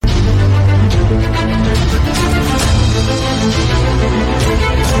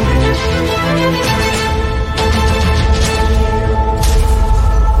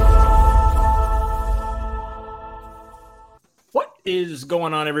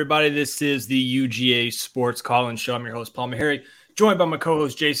going on, everybody? This is the UGAsports Call-in show. I'm your host, Paul Maharry, joined by my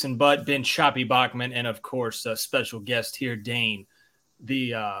co-host, Jason Butt, Ben Bachmann, and, of course, a special guest here, Dayne,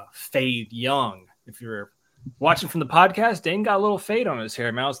 the Fade Young. If you're watching from the podcast, Dayne got a little fade on his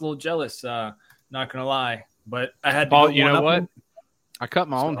hair, man. I was a little jealous, not going to lie. But I had to Paul, you know what? I cut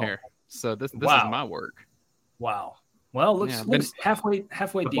my own hair, so this wow. is my work. Wow. Well, looks halfway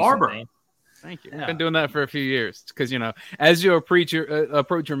decent, barber. Dayne. Thank you. Yeah. I've been doing that for a few years because, as you approach your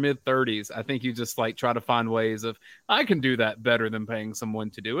mid-30s, I think you just try to find ways of, I can do that better than paying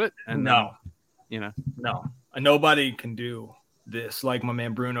someone to do it. And No. Nobody can do this like my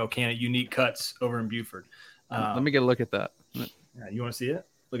man Bruno can at Unique Cuts over in Buford. Let me get a look at that. Yeah, you want to see it?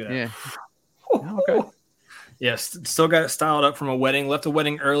 Look at that. Yeah. Okay. Yes, still got it styled up from a wedding. Left a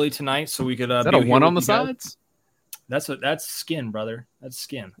wedding early tonight so we could. Is that a one on the sides? That's skin, brother. That's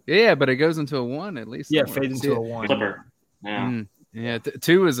skin. Yeah, but it goes into a one at least. Yeah, fades into a one. Clipper. Yeah.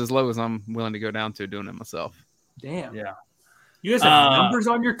 Two is as low as I'm willing to go down to doing it myself. Damn. Yeah. You guys have numbers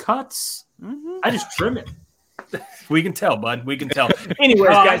on your cuts? Mm-hmm. I just trim it. We can tell, bud. We can tell. Anyways,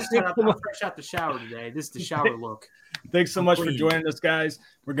 guys, I'm fresh out the shower today. This is the shower look. Thanks so much for joining us, guys.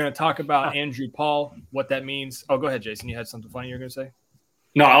 We're going to talk about Andrew Paul, what that means. Oh, go ahead, Jason. You had something funny you were going to say?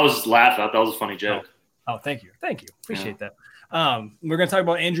 No, I was just laughing. I thought that was a funny joke. Oh, thank you. Appreciate that. We're going to talk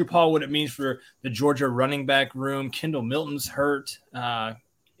about Andrew Paul, what it means for the Georgia running back room. Kendall Milton's hurt.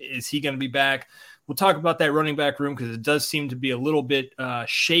 Is he going to be back? We'll talk about that running back room because it does seem to be a little bit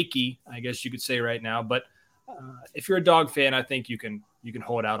shaky, I guess you could say right now. But if you're a Dog fan, I think you can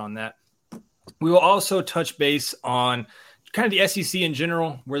hold out on that. We will also touch base on kind of the SEC in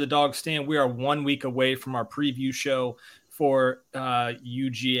general, where the Dogs stand. We are 1 week away from our preview show for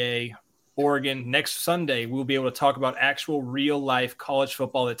UGA Oregon. Next Sunday, we'll be able to talk about actual real-life college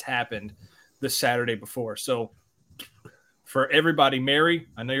football that's happened the Saturday before. So for everybody, Mary,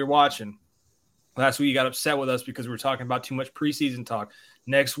 I know you're watching. Last week you got upset with us because we were talking about too much preseason talk.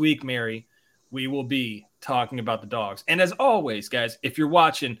 Next week, Mary, we will be talking about the Dogs. And as always, guys, if you're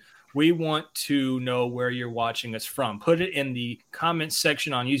watching, we want to know where you're watching us from. Put it in the comments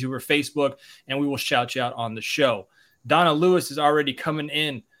section on YouTube or Facebook, and we will shout you out on the show. Donna Lewis is already coming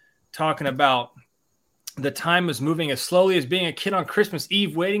in talking about the time is moving as slowly as being a kid on Christmas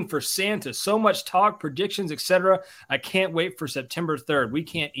Eve waiting for Santa. So much talk, predictions, etc. I can't wait for September 3rd. We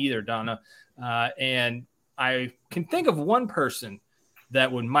can't either, Donna. And I can think of one person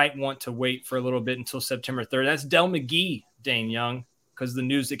that might want to wait for a little bit until September 3rd. That's Del McGee, Dayne Young, because the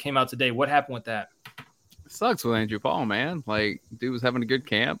news that came out today. What happened with that? It sucks with Andrew Paul, man. Dude was having a good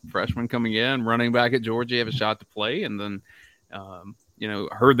camp, freshman coming in, running back at Georgia, have a shot to play, and then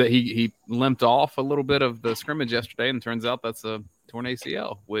heard that he limped off a little bit of the scrimmage yesterday, and turns out that's a torn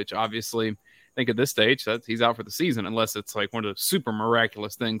ACL, which obviously I think at this stage he's out for the season unless it's one of the super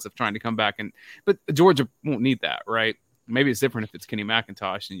miraculous things of trying to come back. But Georgia won't need that, right? Maybe it's different if it's Kenny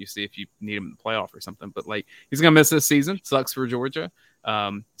McIntosh and you see if you need him in the playoff or something. But he's going to miss this season. Sucks for Georgia.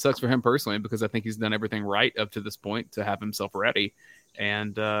 Sucks for him personally because I think he's done everything right up to this point to have himself ready.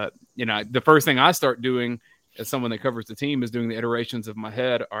 And, the first thing I start doing as someone that covers the team is doing the iterations of my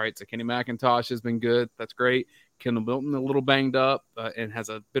head. All right, so Kenny McIntosh has been good. That's great. Kendall Milton a little banged up and has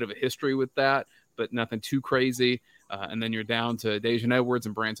a bit of a history with that, but nothing too crazy. And then you're down to Dayne Edwards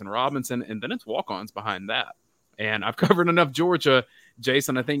and Branson Robinson, and then it's walk-ons behind that. And I've covered enough Georgia.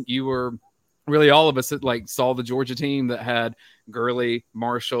 Jason, I think you were really all of us that saw the Georgia team that had Gurley,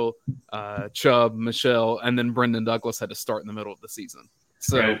 Marshall, Chubb, Michelle, and then Brendan Douglas had to start in the middle of the season.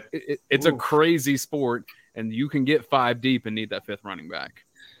 So right. It's a crazy sport, and you can get 5 deep and need that 5th running back.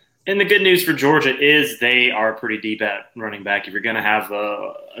 And the good news for Georgia is they are pretty deep at running back. If you're going to have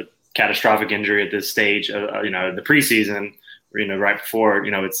a catastrophic injury at this stage, the preseason, or, right before,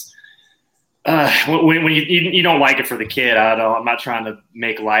 it's when you don't like it for the kid. I'm not trying to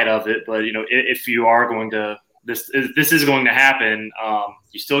make light of it, but if you are going to this is going to happen.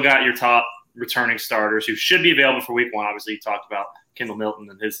 You still got your top returning starters who should be available for week 1. Obviously, you talked about Kendall Milton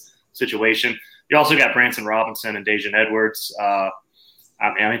and his situation. You also got Branson Robinson and Dayne Edwards. I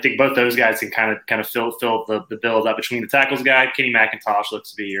think both those guys can kind of fill the build up between the tackles guy. Kenny McIntosh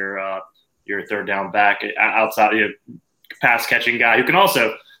looks to be your 3rd down back outside, pass catching guy who can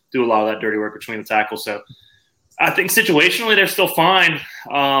also do a lot of that dirty work between the tackles. So I think situationally they're still fine.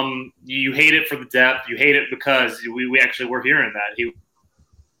 You hate it for the depth. You hate it because we actually were hearing that he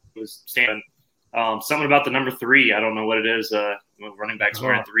was standing. Something about the number 3. I don't know what it is. Running backs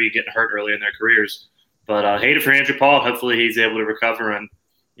wearing 3 getting hurt early in their careers. But hate it for Andrew Paul. Hopefully he's able to recover and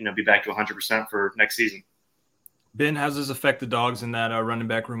be back to 100% for next season. Ben, how does this affect the Dogs in that running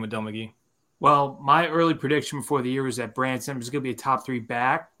back room with Del McGee? Well, my early prediction before the year was that Branson was going to be a top 3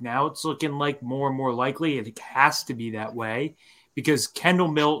 back. Now it's looking like more and more likely. It has to be that way because Kendall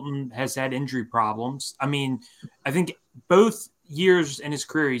Milton has had injury problems. I mean, I think both years in his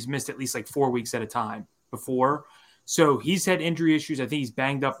career, he's missed at least like 4 weeks at a time before. So he's had injury issues. I think he's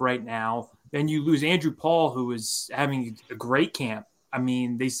banged up right now. Then you lose Andrew Paul, who is having a great camp. I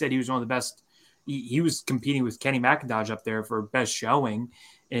mean, they said he was one of the best. He was competing with Kenny McIntosh up there for best showing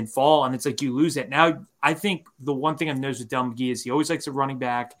in fall, and it's like you lose it. Now, I think the one thing I've noticed with Del McGee is he always likes a running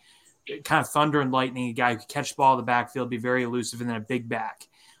back, kind of thunder and lightning, a guy who can catch the ball in the backfield, be very elusive, and then a big back.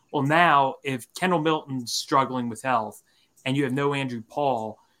 Well, now, if Kendall Milton's struggling with health and you have no Andrew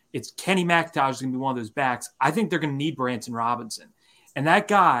Paul, it's Kenny McIntosh is going to be one of those backs. I think they're going to need Branson Robinson. And that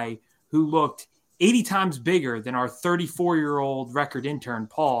guy who looked 80 times bigger than our 34-year-old record intern,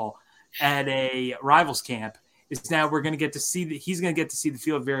 Paul, at a rivals camp, is now we're going to get to see that he's going to get to see the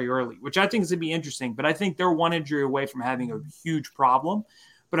field very early, which I think is going to be interesting. But I think they're one injury away from having a huge problem.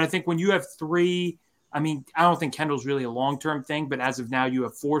 But I think when you have 3, I mean, I don't think Kendall's really a long-term thing, but as of now, you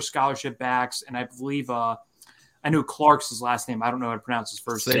have 4 scholarship backs, and I believe I know Clark's his last name. I don't know how to pronounce his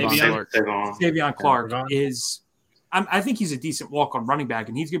first name. Savion Clark is I think he's a decent walk-on running back,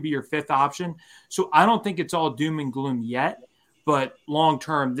 and he's going to be your 5th option. So I don't think it's all doom and gloom yet. But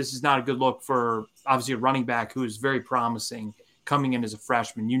long-term, this is not a good look for, obviously, a running back who is very promising coming in as a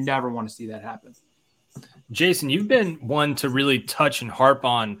freshman. You never want to see that happen. Jason, you've been one to really touch and harp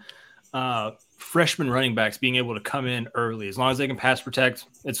on freshman running backs being able to come in early. As long as they can pass protect,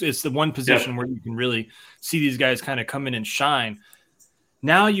 it's the one position where you can really see these guys kind of come in and shine.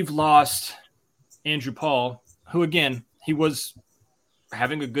 Now you've lost Andrew Paul, who, again, he was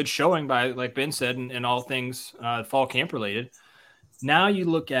having a good showing by, like Ben said, and all things fall camp related. Now you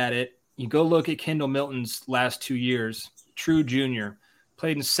look at it, you go look at Kendall Milton's last 2 years, true junior,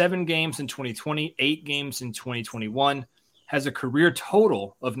 played in 7 games in 2020, 8 games in 2021, has a career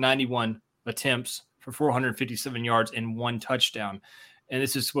total of 91 attempts for 457 yards and 1 touchdown. And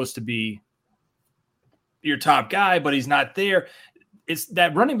this is supposed to be your top guy, but he's not there. It's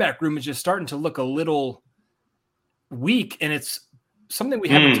that running back room is just starting to look a little weak, and it's something we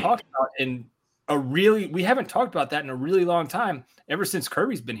haven't talked about we haven't talked about that in a really long time. Ever since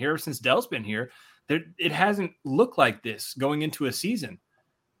Kirby's been here, ever since Dell's been here, it hasn't looked like this going into a season.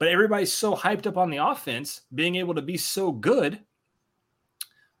 But everybody's so hyped up on the offense, being able to be so good.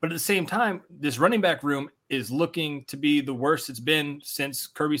 But at the same time, this running back room is looking to be the worst it's been since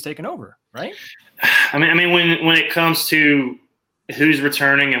Kirby's taken over, right? I mean, when it comes to who's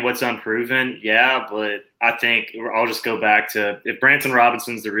returning and what's unproven, yeah, but I think I'll just go back to if Branson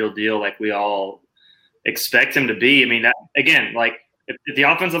Robinson's the real deal, like we all expect him to be. I mean, that, again, like if the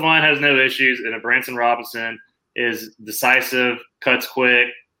offensive line has no issues and if Branson Robinson is decisive, cuts quick,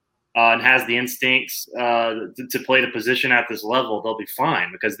 and has the instincts to play the position at this level, they'll be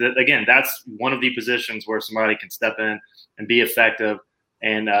fine because, again, that's one of the positions where somebody can step in and be effective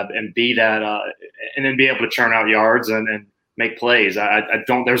and be that and then be able to churn out yards and make plays.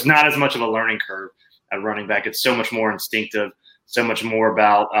 There's not as much of a learning curve at running back. It's so much more instinctive, so much more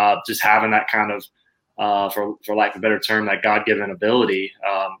about just having that kind of, for lack of a better term, that God-given ability.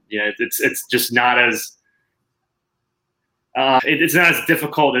 It's just not as it's not as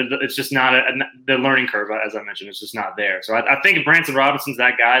difficult. It's just not the learning curve, as I mentioned, it's just not there. So I think if Branson Robinson's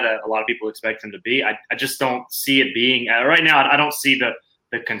that guy that a lot of people expect him to be, I just don't see it being right now. I don't see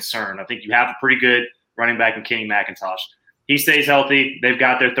the concern. I think you have a pretty good running back in Kenny McIntosh. He stays healthy. They've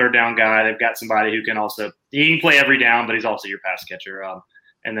got their 3rd down guy. They've got somebody who can also – he can play every down, but he's also your pass catcher.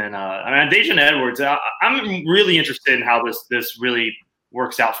 And then Dayne Edwards, I'm really interested in how this really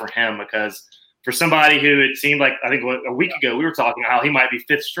works out for him because for somebody who it seemed like I think a week ago we were talking about how he might be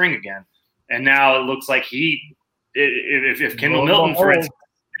 5th string again. And now it looks like if Kendall Milton, for instance,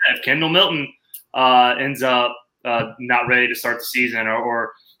 if Kendall Milton ends up not ready to start the season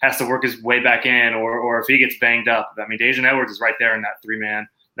or has to work his way back in, or if he gets banged up. I mean, Dayne Edwards is right there in that 3-man,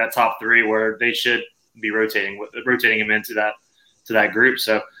 that top 3 where they should be rotating him into that group.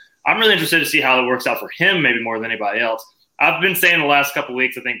 So I'm really interested to see how it works out for him, maybe more than anybody else. I've been saying the last couple of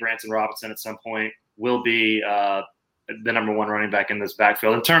weeks, I think Branson Robinson at some point will be the number 1 running back in this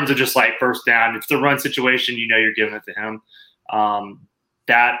backfield in terms of just like first down. If it's a run situation, you're giving it to him.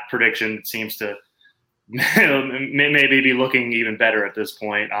 That prediction seems to maybe be looking even better at this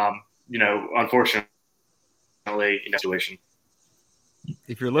point. Unfortunately, situation.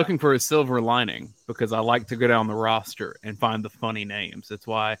 If you're looking for a silver lining, because I like to go down the roster and find the funny names. That's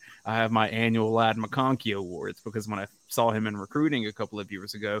why I have my annual Lad McConkey Awards, because when I saw him in recruiting a couple of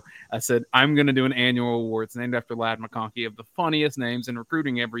years ago, I said, I'm going to do an annual awards named after Lad McConkey of the funniest names in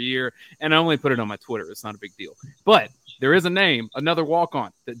recruiting every year. And I only put it on my Twitter. It's not a big deal. But there is a name, another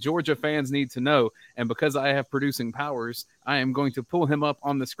walk-on that Georgia fans need to know. And because I have producing powers, I am going to pull him up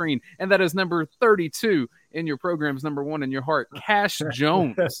on the screen. And that is number 32 in your program's number 1 in your heart, Cash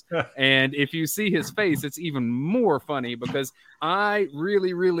Jones. And if you see his face, it's even more funny because I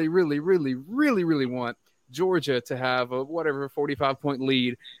really want Georgia to have a 45-point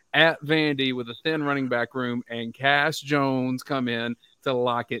lead at Vandy with a thin running back room and Cash Jones come in to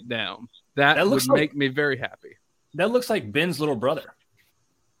lock it down. That would make me very happy. That looks like Ben's little brother.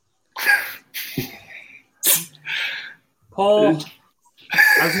 Paul,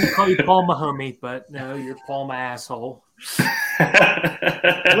 I was going to call you Paul Maharry, but no, you're Paul my asshole. Look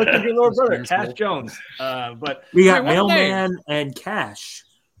like your little brother, Cash Jones. But we got Mailman and Cash.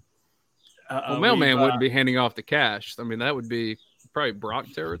 Mailman wouldn't be handing off the Cash. I mean, that would be probably Brock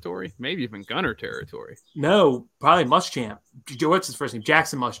territory, maybe even Gunner territory. No, probably Muschamp. What's his first name?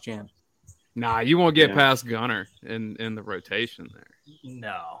 Jackson Muschamp. Nah, you won't get past Gunner in the rotation there.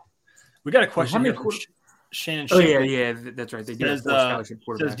 No. We got a question here from Shannon. Oh, yeah, that's right. They do have scholarship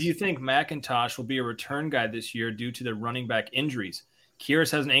quarterbacks. Says, do you think McIntosh will be a return guy this year due to the running back injuries?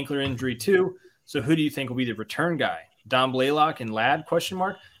 Kyrus has an ankle injury too, so who do you think will be the return guy? Don Blaylock and Ladd, ?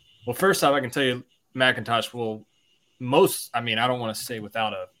 Well, first off, I can tell you McIntosh will I don't want to say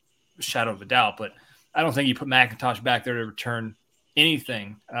without a shadow of a doubt, but I don't think you put McIntosh back there to return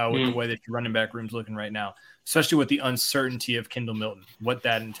anything with the way that your running back room's looking right now, especially with the uncertainty of Kendall Milton, what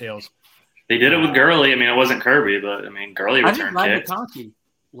that entails. They did it with Gurley. I mean, it wasn't Kirby, but I mean, Gurley returned kicks.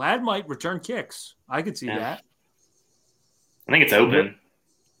 Ladd might return kicks. I could see that. I think it's open.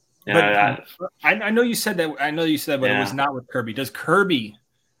 But I know you said that. But it was not with Kirby. Does Kirby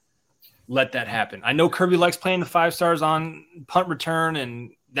let that happen? I know Kirby likes playing the 5-stars on punt return,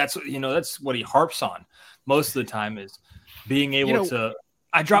 and that's what he harps on most of the time is being able to.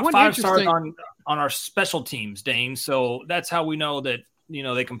 I dropped 5 stars on our special teams, Dane. So that's how we know that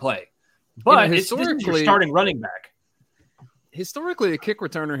they can play. But this is your starting running back. Historically, a kick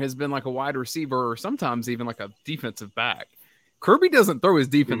returner has been like a wide receiver or sometimes even like a defensive back. Kirby doesn't throw his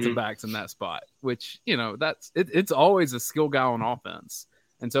defensive backs in that spot, which, it's always a skill guy on offense.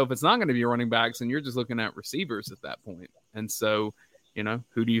 And so if it's not going to be running backs, and you're just looking at receivers at that point. And so,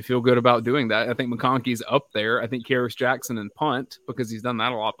 who do you feel good about doing that? I think McConkey's up there. I think Kyrus Jackson and punt, because he's done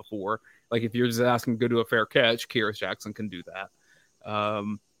that a lot before. Like if you're just asking to go do a fair catch, Kyrus Jackson can do that.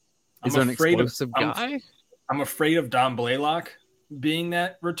 Is there an explosive guy? I'm afraid of Don Blaylock being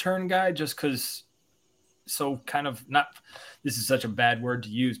that return guy just because this is such a bad word to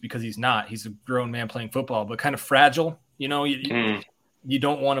use because he's not. He's a grown man playing football, but kind of fragile. You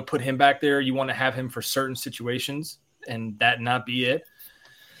don't want to put him back there. You want to have him for certain situations and that not be it.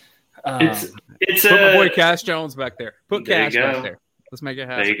 Put my boy Cash Jones back there. Put Cash back there. Let's make it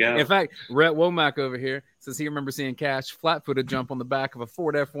happen. There you go. In fact, Rhett Womack over here says he remembers seeing Cash flat-footed jump on the back of a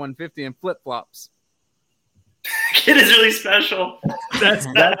Ford F-150 in flip-flops. Kid is really special. Let's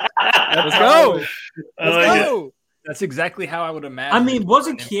go. Let's go. That's exactly how I would imagine. I mean,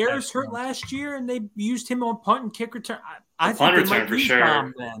 wasn't Kyrus hurt last year and they used him on punt and kick return? I think they might use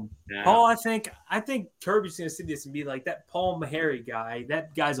Tom then. Yeah. Paul, I think Kirby's going to see this and be like, that Paul Maharry guy,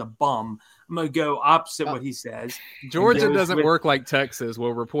 that guy's a bum. I'm going to go opposite what he says. Georgia doesn't work like Texas,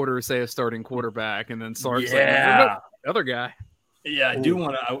 where reporters say a starting quarterback and then Sark's like, the other guy. Yeah, I do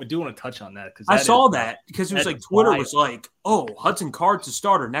want to touch on that because I saw that because it was like Twitter was like, "Oh, Hudson Card's a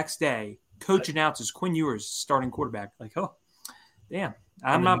starter next day." Coach announces Quinn Ewers starting quarterback. Like, oh, damn,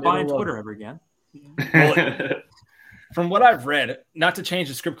 I'm not buying Twitter ever again. Well, from what I've read, not to change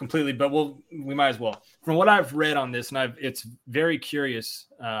the script completely, but we might as well. From what I've read on this, and it's very curious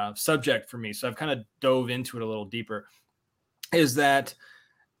subject for me, so I've kind of dove into it a little deeper. Is that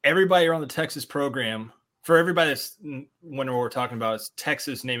everybody around the Texas program? For everybody that's when we're talking about is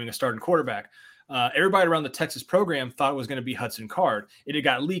Texas naming a starting quarterback, everybody around the Texas program thought it was going to be Hudson Card. It had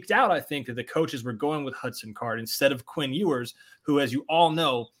got leaked out, I think, that the coaches were going with Hudson Card instead of Quinn Ewers, who, as you all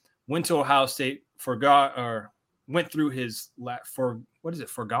know, went to Ohio State, went through his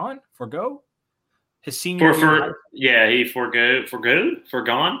forgo his senior year. He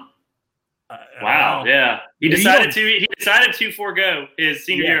forgone. Wow. Yeah. He decided to forego his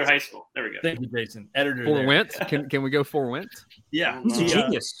senior year of high school. There we go. Thank you, Jason. Editor. Forwent. Can we go Forwent? Yeah. He's a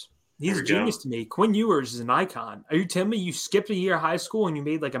genius. He's a genius to me. Quinn Ewers is an icon. Are you telling me you skipped a year of high school and you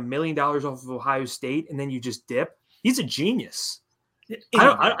made like $1 million off of Ohio State and then you just dip? He's a genius.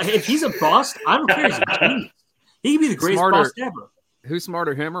 If he's a bust, I don't care. He's a genius. He could be the greatest bust ever. Who's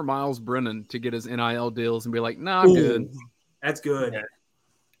smarter, him or Miles Brennan, to get his NIL deals and be like, "Nah, I'm good." That's good. Yeah.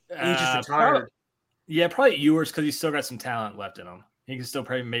 He's just retired. Probably Ewers because he's still got some talent left in him. He can still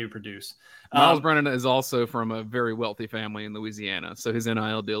maybe produce. Miles Brennan is also from a very wealthy family in Louisiana, so his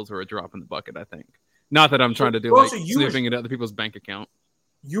NIL deals were a drop in the bucket, I think. Not that I'm trying to do snooping at other people's bank account.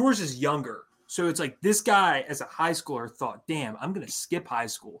 Ewers is younger. So it's like this guy, as a high schooler, thought, damn, I'm going to skip high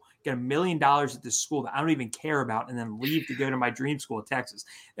school, get $1 million at this school that I don't even care about, and then leave to go to my dream school in Texas.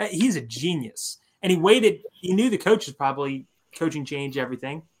 He's a genius. And he waited. He knew the coaches probably coaching change,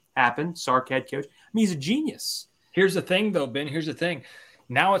 everything happened. Sark head coach. I mean, he's a genius. Here's the thing, though, Ben. Here's the thing.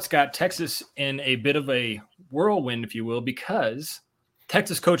 Now it's got Texas in a bit of a whirlwind, if you will, because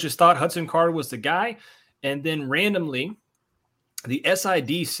Texas coaches thought Hudson Card was the guy. And then randomly, the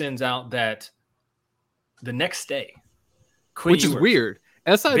SID sends out that the next day, which is weird.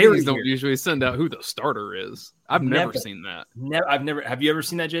 SIDs don't usually send out who the starter is. I've never seen that. Have you ever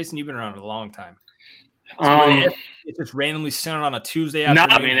seen that, Jason? You've been around a long time. It's just randomly sent out on a Tuesday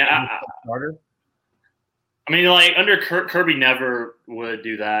afternoon. I mean, like under Kirby never would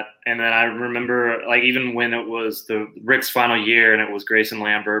do that. And then I remember, like, even when it was Rick's final year and it was Grayson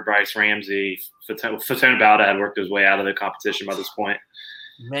Lambert, Bryce Ramsey, Fatone Bauda had worked his way out of the competition by this point.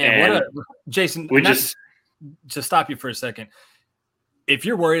 Man, Jason, to stop you for a second. If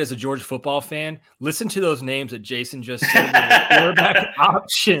you're worried as a Georgia football fan, listen to those names that Jason just said. Quarterback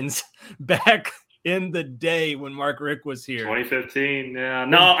options back in the day when Mark Richt was here. 2015. Yeah.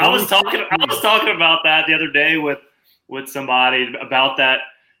 No, I was talking about that the other day with somebody about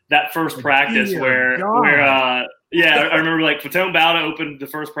that first practice where I remember like Fatone Bauda opened the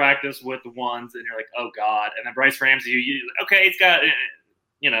first practice with the ones and you're like, oh God. And then Bryce Ramsey, okay, he's got,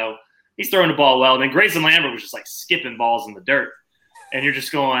 he's throwing the ball well. And then Grayson Lambert was just like skipping balls in the dirt. And you're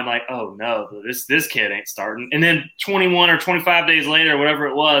just going like, oh no, this kid ain't starting. And then 21 or 25 days later, whatever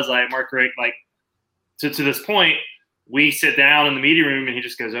it was, like Mark Richt, like to this point, we sit down in the media room and he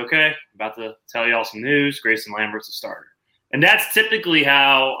just goes, okay, about to tell y'all some news. Grayson Lambert's a starter. And that's typically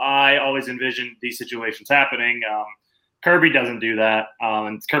how I always envision these situations happening. Kirby doesn't do that.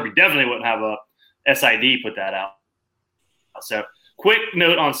 And Kirby definitely wouldn't have a SID put that out. So quick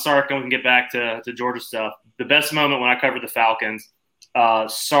note on Sark, and we can get back to Georgia stuff. The best moment when I covered the Falcons,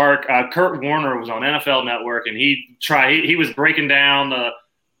 Kurt Warner was on NFL Network, and he was breaking down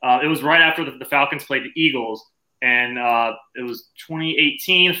it was right after the Falcons played the Eagles, and it was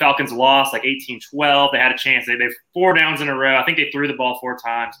 2018. Falcons lost like 18-12. They had a chance. They 4 downs in a row. I think they threw the ball 4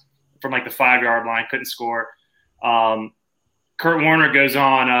 times from like the 5-yard line, couldn't score. Kurt Warner goes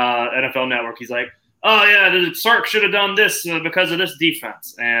on NFL Network. He's like, oh yeah, Sark should have done this because of this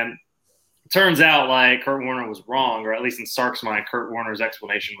defense. And it turns out like Kurt Warner was wrong, or at least in Sark's mind, Kurt Warner's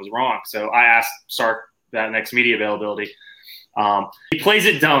explanation was wrong. So I asked Sark that next media availability. He plays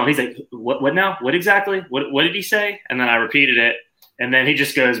it dumb. He's like, what now? What exactly? What did he say? And then I repeated it. And then he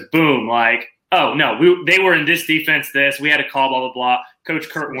just goes, boom, like, oh, no, they were in this defense, we had a call, blah, blah, blah. Coach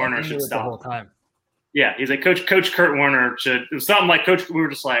Kurt Warner should stop. The whole time. Yeah, he's like, Coach Kurt Warner should – it was something like we were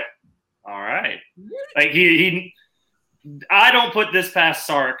just like, all right. Like, I don't put this past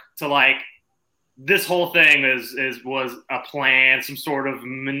Sark to, like, this whole thing was a plan, some sort of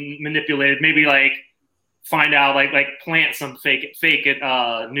manipulated, maybe, like, find out, like plant some fake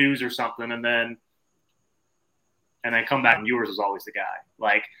news or something, and then come back and Ewers is always the guy.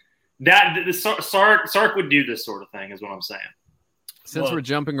 Like that, Sark would do this sort of thing, is what I'm saying. Since we're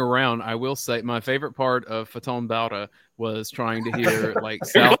jumping around, I will say my favorite part of Fatone Bauda was trying to hear like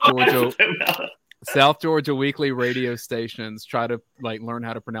South Georgia weekly radio stations try to like learn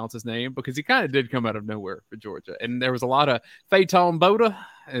how to pronounce his name, because he kind of did come out of nowhere for Georgia, and there was a lot of Fatone Bauda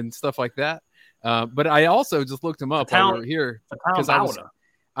and stuff like that. But I also just looked him up while we were here because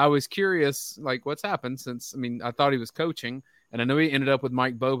I was curious, like, what's happened since, I thought he was coaching, and I know he ended up with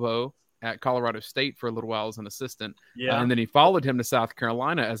Mike Bobo at Colorado State for a little while as an assistant. Yeah. And then he followed him to South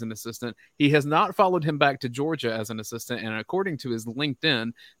Carolina as an assistant. He has not followed him back to Georgia as an assistant. And according to his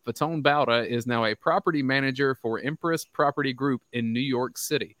LinkedIn, Fatone Bauda is now a property manager for Empress Property Group in New York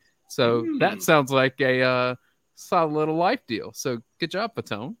City. So that sounds like a solid little life deal. So good job,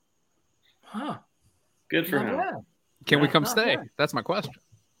 Fatone. Huh. Good for him. Bad. Can we come stay? Bad. That's my question.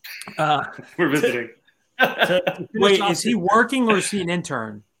 We're visiting. Wait, is he working or is he an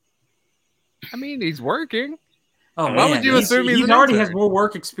intern? He's working. Oh, why man. would you assume he already has more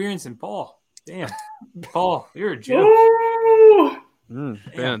work experience than Paul? Damn, Paul, you're a joke.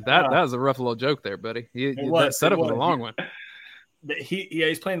 Ben, that was a rough little joke there, buddy. That setup was a long one.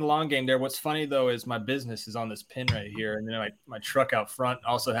 He's playing the long game there. What's funny though is my business is on this pin right here, and then my truck out front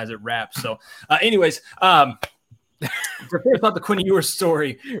also has it wrapped. So, anyways, about the Quinn Ewers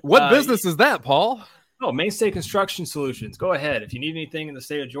story. What business is that, Paul? Oh, Mainstay Construction Solutions. Go ahead. If you need anything in the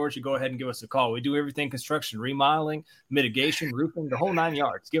state of Georgia, go ahead and give us a call. We do everything construction, remodeling, mitigation, roofing, the whole 9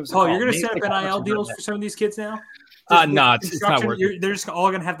 yards. Give us a call. You're going to set up NIL deals for some of these kids now? No, it's not worth it. They're just all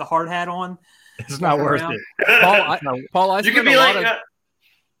going to have the hard hat on. It's not worth it. Paul, I you could be like.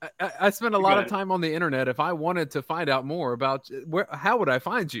 I spend a lot of time on the internet. If I wanted to find out more about how would I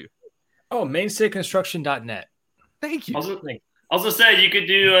find you? Oh, mainstayconstruction.net. Thank you. I was gonna say you could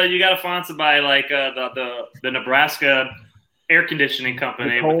do. You got to find somebody like the Nebraska air conditioning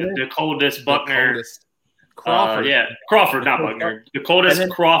company with the coldest Buckner. Crawford. Crawford, not Buckner. The coldest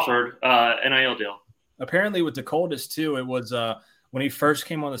Crawford NIL deal. Apparently, with the coldest too, it was when he first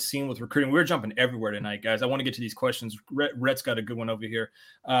came on the scene with recruiting. We were jumping everywhere tonight, guys. I want to get to these questions. Rhett's got a good one over here.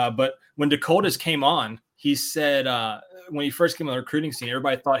 But when Dakotas came on, he said when he first came on the recruiting scene,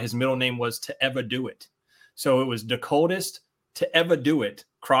 everybody thought his middle name was To Ever Do It. So it was Dakotas To Ever Do It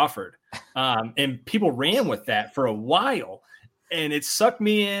Crawford. And people ran with that for a while. And it sucked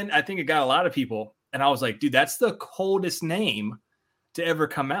me in. I think it got a lot of people. And I was like, dude, that's the coldest name to ever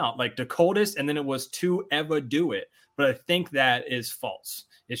come out. Like Dakotas, and then it was To Ever Do It. But I think that is false.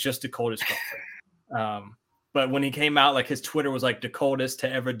 It's just Dakotas Crawford. But when he came out, like his Twitter was like Dakotas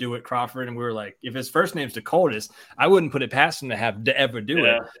To Ever Do It Crawford. And we were like, if his first name's Dakotas, I wouldn't put it past him to have To Ever Do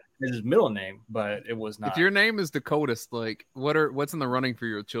It. His middle name, but it was not. If your name is Dakotas, like what's in the running for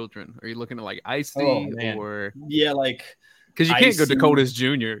your children? Are you looking at like Ice-T or like because you can't go Dakotas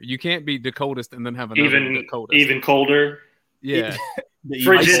Jr. You can't be Dakotas and then have another Dakotas. Even colder. Yeah.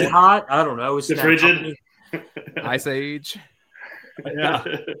 Frigid hot. I don't know. It's the frigid. Ice Age. Yeah.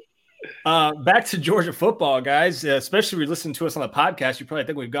 Back to Georgia football, guys. Especially if you're listening to us on the podcast, you probably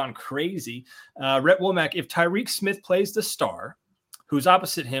think we've gone crazy. Rhett Womack, if Tyreek Smith plays the star, who's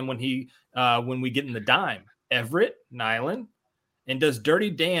opposite him when we get in the dime? Everett, Nyland, and does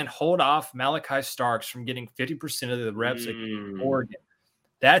Dirty Dan hold off Malachi Starks from getting 50% of the reps at Oregon?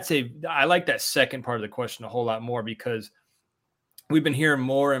 I like that second part of the question a whole lot more because we've been hearing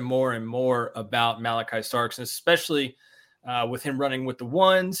more and more and more about Malachi Starks, and especially with him running with the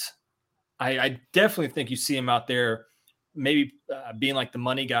ones. I definitely think you see him out there maybe being like the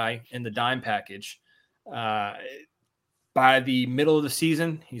money guy in the dime package. By the middle of the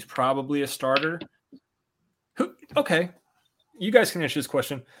season, he's probably a starter. Okay, you guys can answer this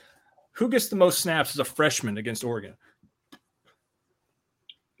question. Who gets the most snaps as a freshman against Oregon?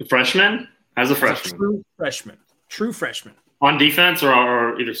 The freshman? As a freshman. True freshman. On defense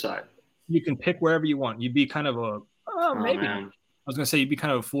or either side? You can pick wherever you want. You'd be kind of maybe. Man. I was going to say you'd be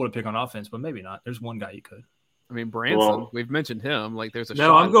kind of a fool to pick on offense, but maybe not. There's one guy you could. I mean, Branson, we've mentioned him. Like, there's a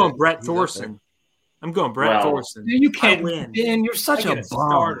No, I'm going Brett Thorson. I'm going Brett Thorson. You can't win. Ben, you're such a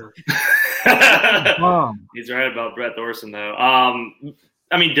starter. He's right about Brett Thorson, though. I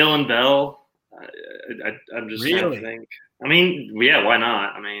mean, Dylan Bell. I'm just trying to think. I mean, yeah, why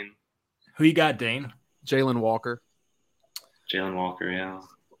not? I mean, who you got, Dane? Jalen Walker, yeah.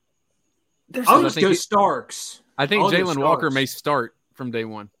 I'll just go Starks. I think Jalen Walker may start from day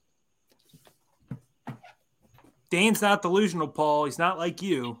one. Dane's not delusional, Paul. He's not like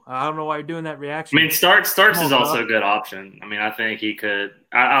you. I don't know why you're doing that reaction. I mean, Starks is also a good option. I mean, I think he could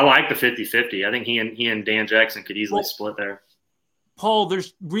 – I like the 50-50. I think he and Dan Jackson could easily split there. Paul,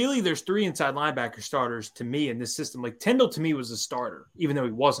 there's three inside linebacker starters to me in this system. Like Tyndall to me was a starter, even though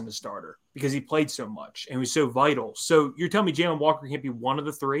he wasn't a starter because he played so much and he was so vital. So you're telling me Jalen Walker can't be one of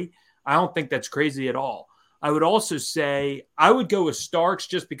the three? I don't think that's crazy at all. I would also say I would go with Starks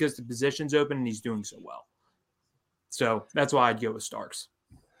just because the position's open and he's doing so well. So that's why I'd go with Starks.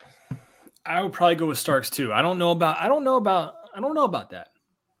 I would probably go with Starks too. I don't know about that,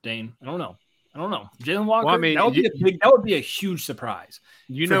 Dane. I don't know. Jalen Walker. Well, I mean, that would be a huge surprise.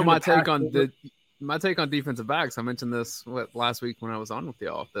 You know my take on defensive backs. I mentioned this last week when I was on with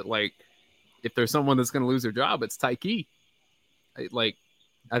y'all that like if there's someone that's going to lose their job, it's Tyke. Like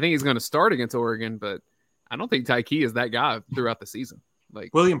I think he's going to start against Oregon, but I don't think Tyke is that guy throughout the season.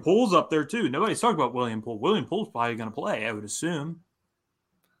 Like William Poole's up there too. Nobody's talking about William Poole. William Poole's probably going to play, I would assume.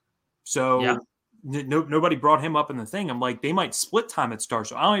 So yeah. Nobody brought him up in the thing. I'm like, they might split time at star.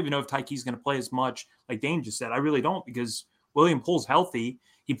 So I don't even know if Tyke's going to play as much like Dane just said. I really don't because William Poole's healthy.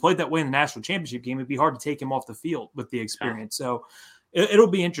 He played that way in the national championship game. It'd be hard to take him off the field with the experience. Yeah. So it'll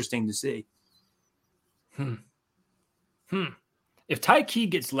be interesting to see. If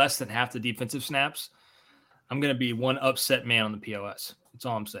Tyke gets less than half the defensive snaps, I'm going to be one upset man on the POS. That's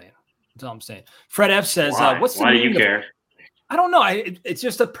all I'm saying. Fred F says, why do you care? I don't know. It's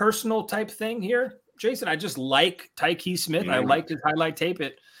just a personal type thing here, Jason. I just like Tyke Smith. I liked his highlight tape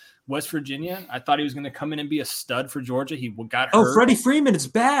at West Virginia. I thought he was going to come in and be a stud for Georgia. He got hurt. Oh, Freddie Freeman is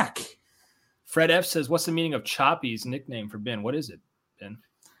back. Fred F says, what's the meaning of Choppy's nickname for Ben? What is it, Ben?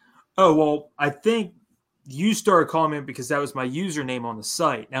 Oh, well, I think you started calling me because that was my username on the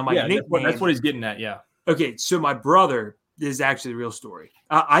site. Now, my nickname. That's what he's getting at, yeah. Okay, so my brother is actually the real story.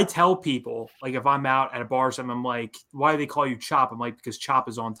 I tell people, like, if I'm out at a bar or something, I'm like, why do they call you Chop? I'm like, because Chop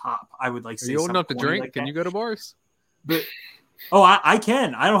is on top. I would like say, are you old enough to drink? Like can you go to bars? But I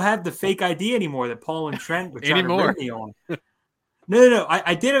can. I don't have the fake ID anymore that Paul and Trent were trying to bring me on. No.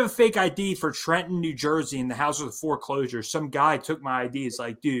 I did have a fake ID for Trenton, New Jersey, in the house of the foreclosure. Some guy took my ID. He's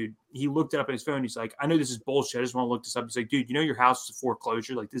like, dude, he looked it up on his phone. He's like, I know this is bullshit. I just want to look this up. He's like, dude, you know your house is a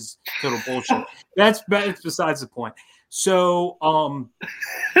foreclosure? Like, this is total bullshit. That's besides the point. So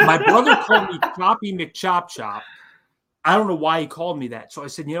my brother called me Choppy McChop Chop. I don't know why he called me that. So I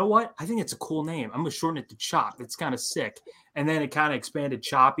said, you know what? I think it's a cool name. I'm going to shorten it to Chop. It's kind of sick. And then it kind of expanded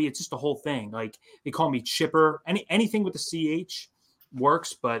Choppy. It's just a whole thing. Like, they call me Chipper. Anything with the CH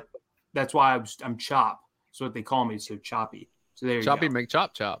works, but that's why I'm Chop. That's what they call me. So Choppy. So there you Choppy go.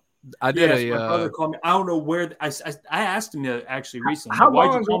 McChop Chop. I did my brother called me. I don't know where. I asked him actually recently.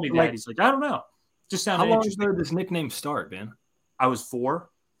 Why'd you call me that? He's like, I don't know. Just sounded interesting. How long did this nickname start, man? I was 4.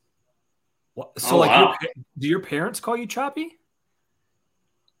 What? So, do your parents call you Choppy?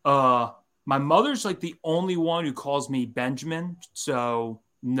 My mother's like the only one who calls me Benjamin. So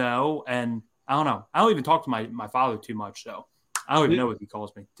no, and I don't know. I don't even talk to my father too much, so I don't even know what he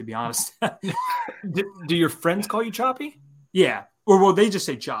calls me, to be honest. Do your friends call you Choppy? Yeah, or well, they just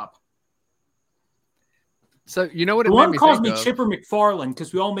say Chop. So you know what? The one calls me Chipper McFarland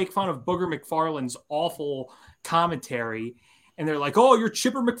because we all make fun of Booger McFarland's awful commentary, and they're like, "Oh, you're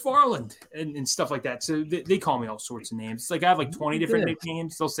Chipper McFarland," and stuff like that. So they call me all sorts of names. It's like I have like 20 different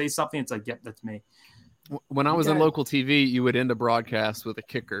nicknames. They'll say something. It's like, yep, that's me. When I was in local TV, you would end a broadcast with a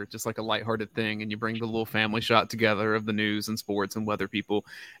kicker, just like a lighthearted thing, and you bring the little family shot together of the news and sports and weather people.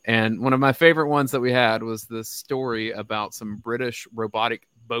 And one of my favorite ones that we had was this story about some British robotic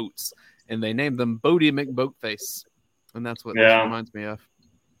boats, and they named them Bodie McBoatface, and that's what this reminds me of.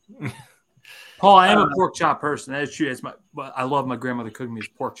 Paul, I am a pork chop person. That is true. I love my grandmother cooking me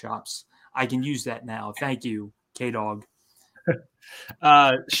pork chops. I can use that now. Thank you, K-Dog.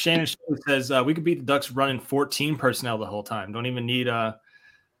 Shannon says we could beat the Ducks running 14 personnel the whole time. Don't even need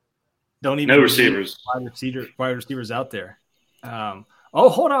receivers. Wide receivers out there.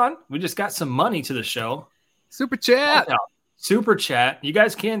 Hold on. We just got some money to the show. Super chat. You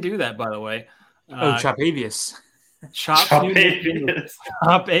guys can do that, by the way. Chopavius. Chopavius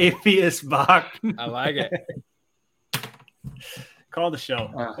Bach. I like it. Call the show.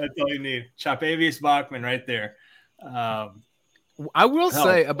 That's all you need. Chopavius Bachman right there. I will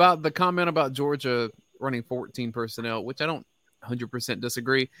say about the comment about Georgia running 14 personnel, which I don't 100%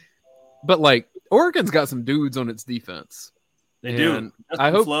 disagree, but like Oregon's got some dudes on its defense. They do.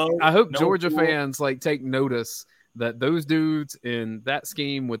 I hope Georgia fans like take notice that those dudes in that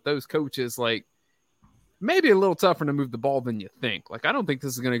scheme with those coaches, like maybe a little tougher to move the ball than you think. Like, I don't think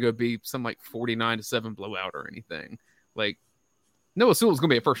this is going to go be some like 49-7 blowout or anything. Like, Noah Sewell's going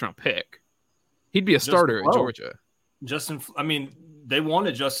to be a first round pick. He'd be a starter at Georgia. They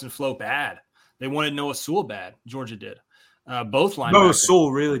wanted Justin Flo bad. They wanted Noah Sewell bad. Georgia did. Both linebackers. Noah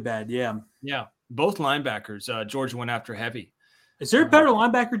Sewell really bad, yeah. Yeah, both linebackers. Georgia went after heavy. Is there a better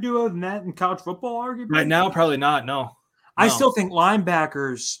linebacker duo than that in college football, arguably? Right now, probably not, no. I still think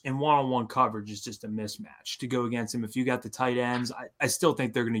linebackers in one-on-one coverage is just a mismatch to go against them. If you got the tight ends, I still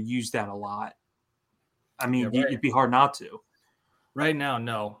think they're going to use that a lot. I mean, it'd be hard not to. Right now,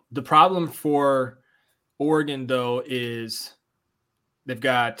 no. The problem for Oregon, though, is they've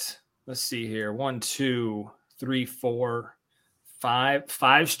got, let's see here, 1, 2, 3, 4,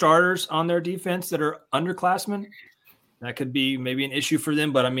 5 starters on their defense that are underclassmen. That could be maybe an issue for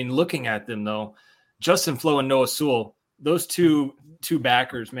them. But, I mean, looking at them, though, Justin Flo and Noah Sewell, those two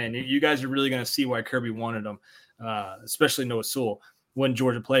backers, man, you guys are really going to see why Kirby wanted them, especially Noah Sewell, when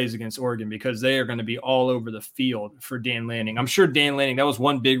Georgia plays against Oregon, because they are going to be all over the field for Dan Lanning. I'm sure Dan Lanning, that was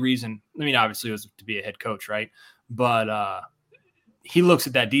one big reason. I mean, obviously it was to be a head coach, right? But he looks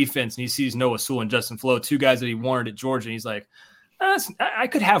at that defense and he sees Noah Sewell and Justin Flo, two guys that he wanted at Georgia. And he's like, I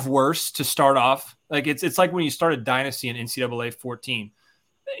could have worse to start off. Like it's like when you start a dynasty in NCAA 14,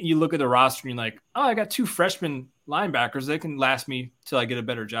 you look at the roster and you're like, oh, I got 2 freshman linebackers. They can last me till I get a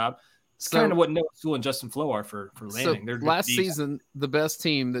better job. It's kind of what Noah Sewell and Justin Flo are for Lanning. So last season, the best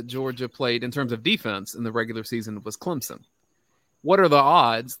team that Georgia played in terms of defense in the regular season was Clemson. What are the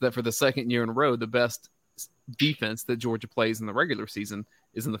odds that for the second year in a row, the best defense that Georgia plays in the regular season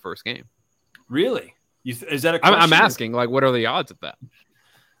is in the first game. Really? Is that a question? I'm asking, like, what are the odds of that?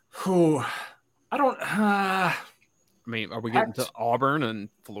 Who? I don't. I mean, are we getting to Auburn and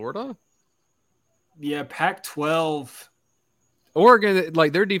Florida? Yeah, Pac-12. Oregon,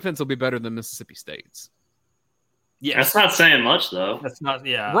 like, their defense will be better than Mississippi State's. Yeah, that's not saying much, though. That's not,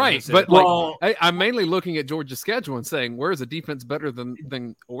 yeah. Right, but I'm mainly looking at Georgia's schedule and saying, where's the defense better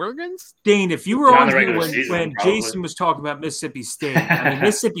than Oregon's? Dane, if you were on here when probably. Jason was talking about Mississippi State, I mean,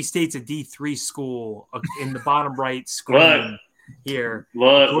 Mississippi State's a D3 school in the bottom right screen here.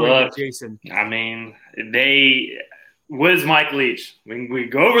 Look, Jason. I mean, what is Mike Leach? We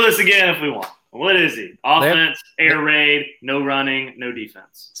go over this again if we want. What is he? Offense, air raid, no running, no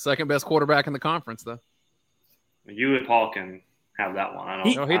defense. Second best quarterback in the conference, though. You and Paul can have that one. I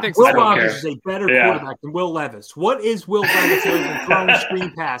don't. He thinks Will Levis is a better quarterback than Will Levis. What is Will Levis throwing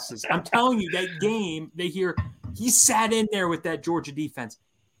screen passes? I'm telling you, that game he sat in there with that Georgia defense.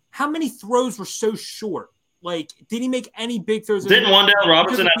 How many throws were so short? Like, did he make any big throws? Didn't Wandale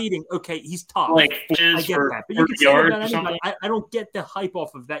Robertson? Okay, he's tough. Like, I get that, but you can say that about anybody. I don't get the hype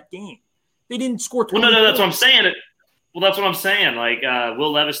off of that game. They didn't score 20 no, that's what I'm saying. Well, that's what I'm saying. Like,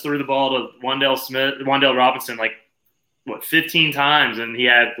 Will Levis threw the ball to Wandale Robinson, 15 times, and he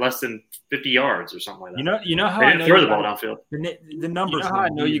had less than 50 yards or something like that. You know how I know throw the ball downfield. The numbers. You know how I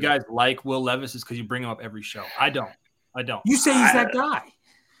know you guys like Will Levis is because you bring him up every show. I don't. You say he's that guy.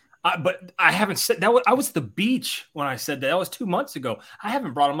 But I haven't said that. I was the beach when I said that. That was 2 months ago. I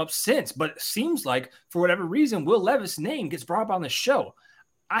haven't brought him up since. But it seems like for whatever reason, Will Levis' name gets brought up on the show.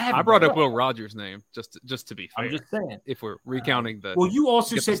 I brought up Will Rogers' name just to be fair. I'm just saying. If we're recounting the. Well, you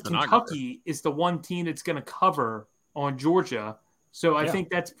also said Kentucky is the one team that's going to cover on Georgia, so I think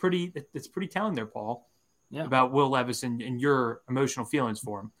that's pretty telling there, Paul. Yeah. About Will Levis and your emotional feelings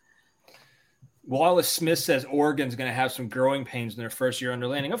for him. Wallace Smith says Oregon's going to have some growing pains in their first year under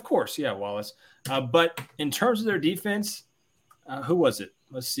Lanning. Of course, yeah, Wallace. But in terms of their defense, who was it?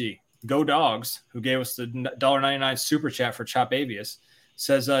 Let's see. Go Dogs, who gave us the $1.99 super chat for Chop Avius,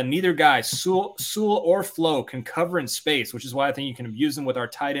 says neither guy, Sewell or Flo, can cover in space, which is why I think you can abuse them with our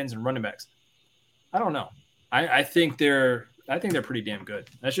tight ends and running backs. I don't know. I think they're pretty damn good.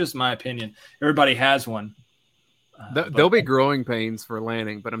 That's just my opinion. Everybody has one. There'll be growing pains for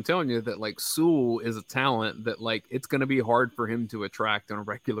Lanning, but I'm telling you that Sewell is a talent that it's going to be hard for him to attract on a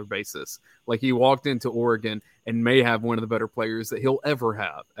regular basis. He walked into Oregon and may have one of the better players that he'll ever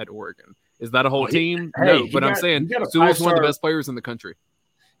have at Oregon. Is that a whole team? No, but I'm saying Sewell's one of the best players in the country.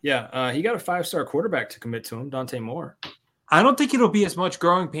 Yeah, he got a 5-star quarterback to commit to him, Dante Moore. I don't think it'll be as much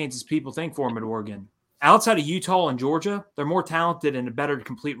growing pains as people think for him at Oregon. Outside of Utah and Georgia, they're more talented and a better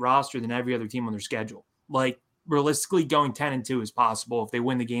complete roster than every other team on their schedule. Realistically, going 10-2 is possible if they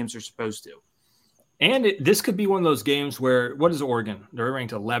win the games they're supposed to. And this could be one of those games where, what is Oregon? They're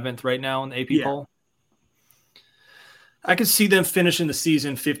ranked 11th right now in the AP poll. I could see them finishing the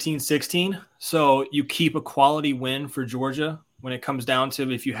season 15-16. So you keep a quality win for Georgia when it comes down to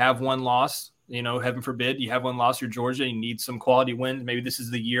if you have one loss, heaven forbid, you have one loss, you're Georgia, you need some quality wins. Maybe this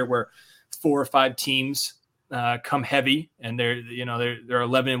is the year where 4 or 5 teams come heavy and they're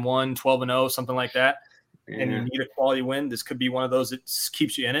 11-1, 12-0, something like that. And you need a quality win. This could be one of those that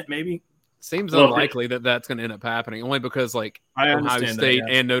keeps you in it, maybe. Seems unlikely that that's going to end up happening, only because Ohio State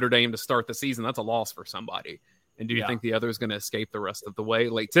and Notre Dame to start the season, that's a loss for somebody. And do you think the other is going to escape the rest of the way?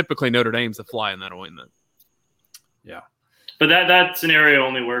 Typically Notre Dame's a fly in that ointment. Yeah. But that scenario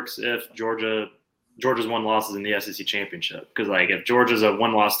only works if Georgia's won losses in the SEC championship. Because if Georgia's a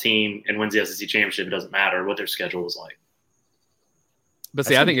one-loss team and wins the SEC championship, it doesn't matter what their schedule is like. But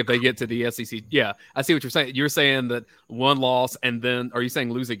see, I think if they get to the SEC, I see what you're saying. You're saying that one loss, and then are you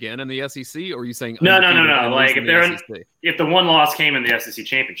saying lose again in the SEC, or are you saying no? If the one loss came in the SEC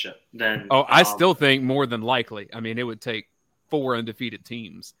championship, then I still think more than likely. I mean, it would take 4 undefeated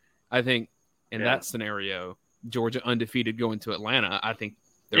teams. I think in that scenario, Georgia undefeated going to Atlanta. I think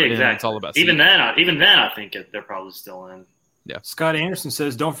they're in. It's all about even then. I think they're probably still in. Yeah. Scott Anderson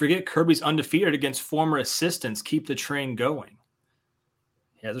says, "Don't forget Kirby's undefeated against former assistants. Keep the train going."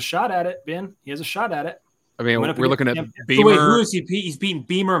 He has a shot at it, Ben. He has a shot at it. I mean, we're looking at Beamer. So wait, who is he? He's beaten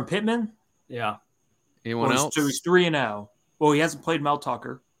Beamer and Pittman? Yeah. Anyone else? So he's 3-0. Well, he hasn't played Mel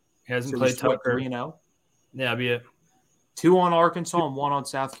Tucker. He hasn't played Tucker. 3-0. Yeah, be it. 2 on Arkansas and 1 on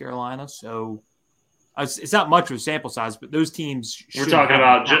South Carolina. So it's not much of a sample size, but those teams. We're talking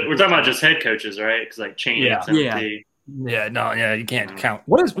about just head coaches, right? Because Cheney, you can't count.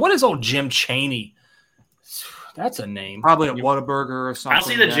 What is old Jim Cheney? That's a name. Probably a Whataburger or something. I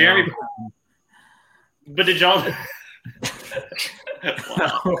see the Jeremy. But did y'all?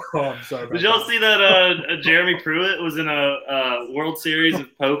 Wow. I'm sorry about Did y'all that. see that Jeremy Pruitt was in a World Series of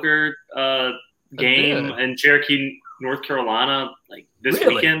Poker game in Cherokee, North Carolina, like this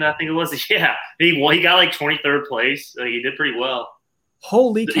weekend? I think it was. Yeah, he got like 23rd place. He did pretty well.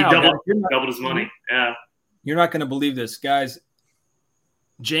 Holy He cow! doubled his money. Yeah, you're not going to believe this, guys.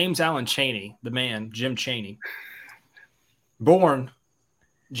 James Allen Chaney, the man, Jim Chaney, born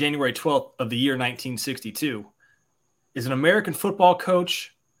January 12th of the year 1962, is an American football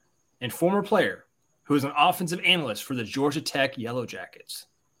coach and former player who is an offensive analyst for the Georgia Tech Yellow Jackets.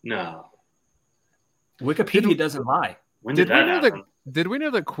 No. Wikipedia doesn't lie. When did that happen? Did we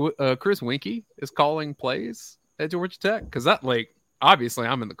know that Chris Winkie is calling plays at Georgia Tech? Because that, like, obviously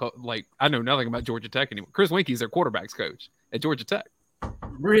I'm in the, like, I know nothing about Georgia Tech anymore. Chris Winkie's their quarterback's coach at Georgia Tech.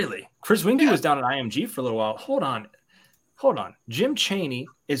 Really? Chris Winkie was down at IMG for a little while. Hold on. Jim Chaney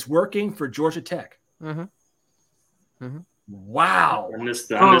is working for Georgia Tech. Mm-hmm. Mm-hmm. Wow.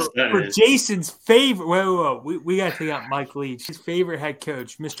 For Jason's favorite, whoa. We got to take out Mike Leach. His favorite head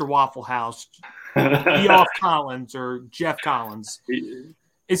coach, Mr. Waffle House, Geoff Collins or Jeff Collins.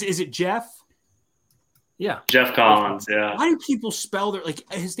 Is it Jeff? Yeah. Jeff Collins, yeah. Why do people spell their, like,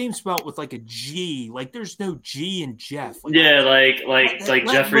 his name's spelled with like a G? Like, there's no G in Jeff. Like, yeah, like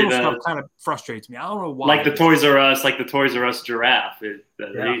Jeffrey. That stuff kind of frustrates me. I don't know why. Like the Toys R Us giraffe.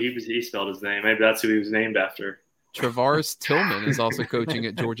 He spelled his name. Maybe that's who he was named after. Travaris Tillman is also coaching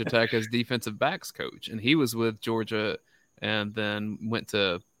at Georgia Tech as defensive backs coach, and he was with Georgia and then went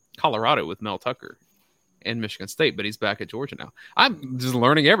to Colorado with Mel Tucker and Michigan State, but he's back at Georgia now. I'm just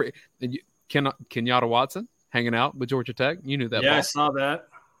learning Kenyatta Watson hanging out with Georgia Tech. You knew that. Yeah, I saw that.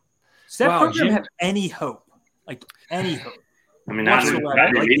 Does that program have any hope? Like, any hope? I mean,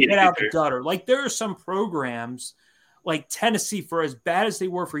 get out the gutter. Like, there are some programs like Tennessee, for as bad as they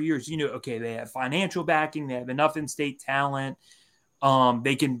were for years, okay, they have financial backing, they have enough in-state talent,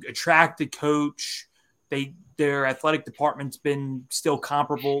 they can attract the coach, their athletic department's been still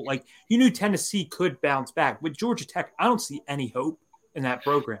comparable. Like, Tennessee could bounce back. With Georgia Tech, I don't see any hope in that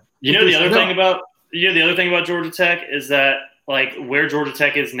program. The other thing about Georgia Tech is that, like, where Georgia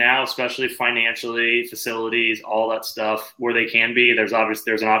Tech is now, especially financially, facilities, all that stuff, where they can be, there's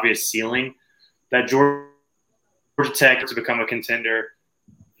an obvious ceiling that Georgia Tech to become a contender.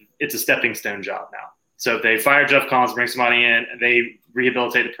 It's a stepping stone job now. So if they fire Jeff Collins, bring somebody in, they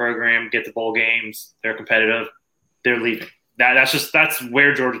rehabilitate the program, get to bowl games, they're competitive, they're leaving. That's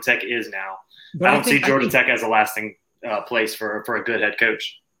where Georgia Tech is now. But I don't see Georgia Tech as a lasting place for a good head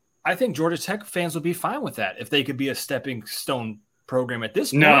coach. I think Georgia Tech fans would be fine with that if they could be a stepping stone program at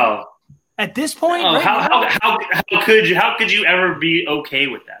this point. No. At this point? No. How could you ever be okay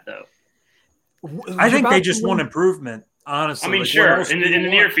with that, though? I think they just want improvement, honestly. I mean, sure, in the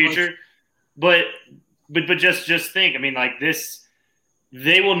near future, but just think. I mean, like this,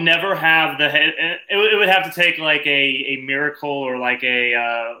 they will never have the head. It would have to take like a miracle or like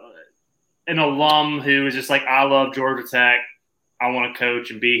an alum who is just like, I love Georgia Tech, I want to coach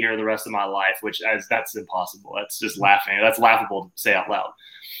and be here the rest of my life. That's impossible. That's just laughing. That's laughable to say out loud.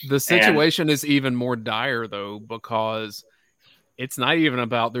 The situation is even more dire though, because it's not even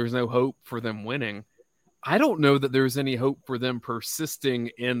about there's no hope for them winning. I don't know that there's any hope for them persisting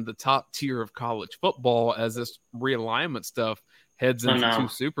in the top tier of college football as this realignment stuff heads into two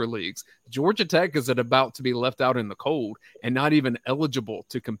super leagues. Georgia Tech is about to be left out in the cold and not even eligible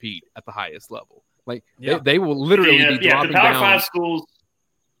to compete at the highest level. Like they will literally be dropping the Power down. 5 schools.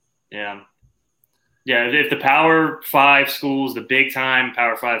 Yeah. If the Power 5 schools, the big time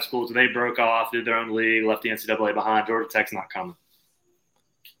Power 5 schools, they broke off, did their own league, left the NCAA behind, Georgia Tech's not coming.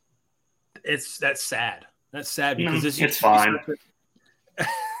 That's sad. That's sad because it's fine.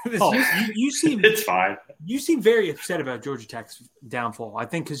 It's fine. You seem very upset about Georgia Tech's downfall. I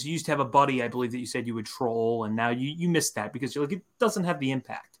think because you used to have a buddy, I believe, that you said you would troll, and now you missed that because you're like, it doesn't have the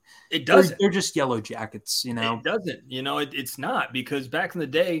impact. It doesn't. They're just Yellow Jackets, It doesn't. It's not, because back in the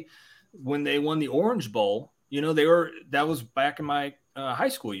day when they won the Orange Bowl, that was back in my high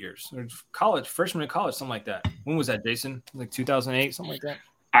school years, or college, freshman in college, something like that. When was that, Jason? Like 2008, something like that.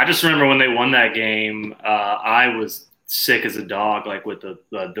 I just remember when they won that game, I was sick as a dog, like with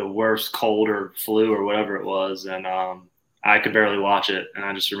the worst cold or flu or whatever it was, and I could barely watch it. And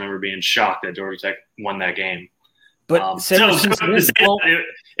I just remember being shocked that Georgia Tech won that game. But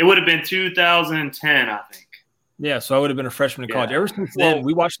it would have been 2010, I think. Yeah, so I would have been a freshman in college. Ever since then,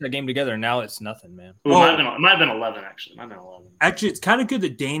 we watched that game together, and now it's nothing, man. It might have been 11, actually. Actually, it's kind of good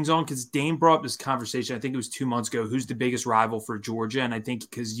that Dayne's on, because Dayne brought up this conversation, I think it was 2 months ago, who's the biggest rival for Georgia. And I think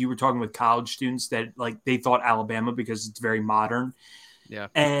because you were talking with college students that, like, they thought Alabama because it's very modern. Yeah.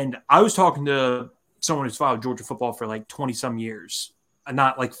 And I was talking to someone who's followed Georgia football for like 20 some years,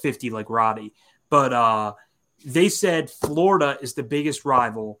 not like 50 like Roddy, but they said Florida is the biggest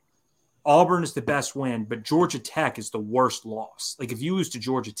rival. Auburn is the best win, but Georgia Tech is the worst loss. Like if you lose to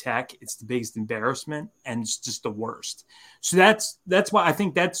Georgia Tech, it's the biggest embarrassment and it's just the worst. So that's why I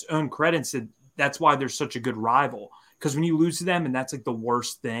think that's earned credence. That's why they're such a good rival, because when you lose to them and that's like the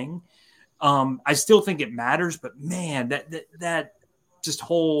worst thing, I still think it matters. But man, that just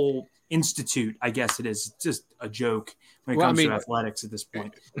whole institute, I guess it is, just a joke when it comes to athletics at this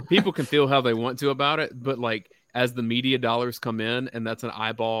point. People can feel how they want to about it, but like, as the media dollars come in, and that's an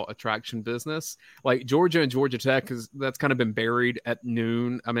eyeball attraction business, like Georgia and Georgia Tech, that's kind of been buried at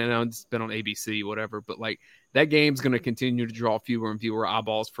noon. I mean, I know it's been on ABC, whatever, but like that game's going to continue to draw fewer and fewer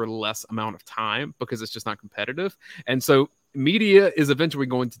eyeballs for less amount of time because it's just not competitive. And so media is eventually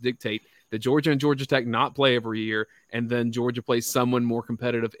going to dictate that Georgia and Georgia Tech not play every year, and then Georgia plays someone more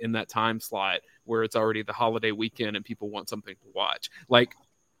competitive in that time slot where it's already the holiday weekend and people want something to watch. Like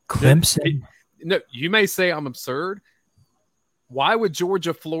Clemson. No, you may say I'm absurd. Why would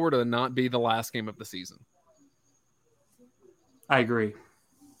Georgia, Florida not be the last game of the season? I agree.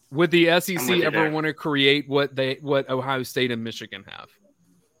 Would the SEC ever want to create what Ohio State and Michigan have?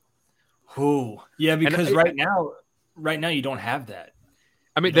 Oh, yeah, because right now you don't have that.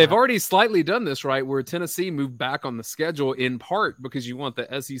 I mean, they've already slightly done this, right? Where Tennessee moved back on the schedule in part because you want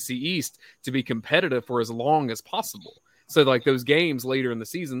the SEC East to be competitive for as long as possible. So like those games later in the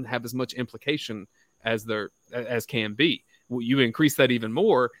season have as much implication as can be. What you increase that even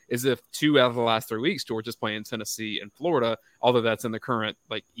more is if 2 out of the last 3 weeks, Georgia's playing Tennessee and Florida, although that's in the current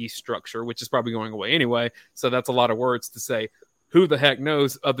like East structure, which is probably going away anyway. So that's a lot of words to say. Who the heck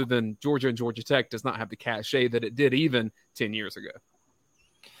knows, other than Georgia and Georgia Tech does not have the cachet that it did even 10 years ago.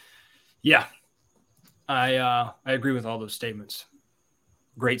 Yeah, I agree with all those statements.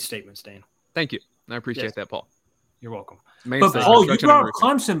 Great statements, Dane. Thank you. I appreciate that, Paul. You're welcome. But Paul, you brought up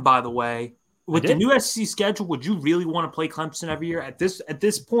Clemson, by the way. With the new SEC schedule, would you really want to play Clemson every year? At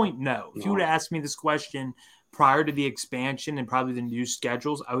this point, no. If you would have asked me this question prior to the expansion and probably the new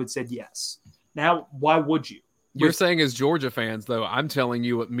schedules, I would have said yes. Now, why would you? You're saying as Georgia fans, though, I'm telling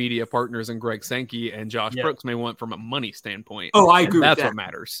you what media partners and Greg Sankey and Josh Brooks may want from a money standpoint. Oh, I agree with that. That's what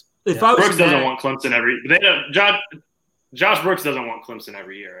matters. Brooks doesn't want Clemson every – Josh Brooks doesn't want Clemson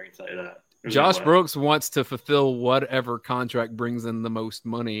every year, I can tell you that. Josh Brooks wants to fulfill whatever contract brings in the most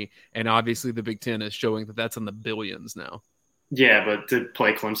money, and obviously the Big Ten is showing that that's in the billions now. Yeah, but to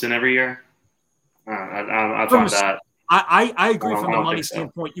play Clemson every year, I find that. I agree from the money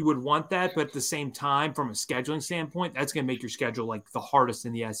standpoint, you would want that, but at the same time, from a scheduling standpoint, that's going to make your schedule like the hardest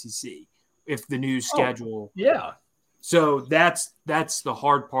in the SEC if the new schedule. Yeah. So that's the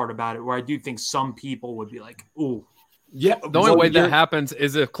hard part about it, where I do think some people would be like, "Ooh." Yeah, the only way that happens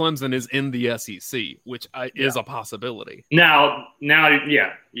is if Clemson is in the SEC, which is a possibility. Now,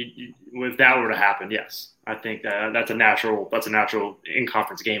 yeah, if that were to happen, yes, I think that's a natural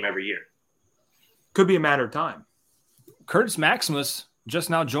in-conference game every year. Could be a matter of time. Curtis Maximus just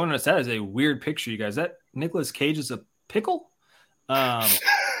now joining us. That is a weird picture, you guys. That Nicolas Cage is a pickle. I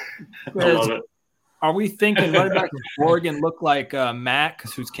love it. Are we thinking running back from Oregon look like Mac,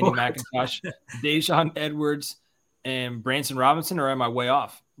 who's Kenny McIntosh, Dejon Edwards, and Branson Robinson, or am I way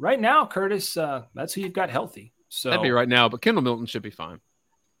off? Right now, Curtis, that's who you've got healthy. So that'd be right now, but Kendall Milton should be fine.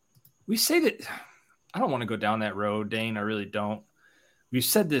 We say that I don't want to go down that road, Dane. I really don't. We've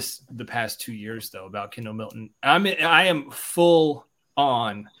said this the past 2 years, though, about Kendall Milton. I am full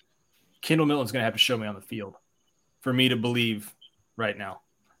on Kendall Milton's going to have to show me on the field for me to believe right now.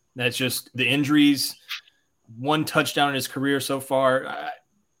 That's just the injuries, 1 touchdown in his career so far.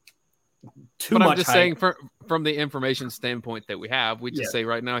 I'm just saying from the information standpoint that we have, we just say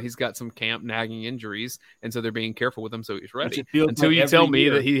right now he's got some camp nagging injuries, and so they're being careful with him so he's ready. Until you tell me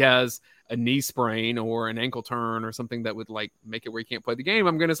that he has a knee sprain or an ankle turn or something that would like make it where he can't play the game,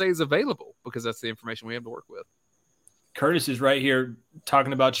 I'm going to say he's available because that's the information we have to work with. Curtis is right here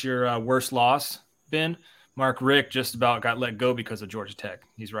talking about your worst loss, Ben. Mark Richt just about got let go because of Georgia Tech.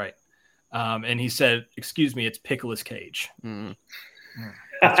 He's right. And he said, excuse me, it's Nicolas Cage. Mm.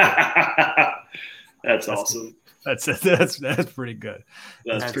 That's awesome. That's pretty good.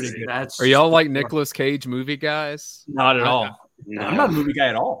 That's pretty good. Are y'all like Nicolas Cage movie guys? Not at all. No. I'm not a movie guy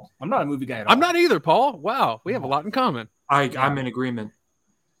at all. I'm not either, Paul. Wow, we have a lot in common. I'm in agreement.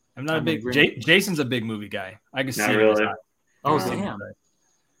 I'm not a big Jason's a big movie guy. I can see really. Oh damn.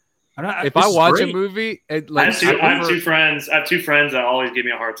 If I watch a movie, I have two friends that always give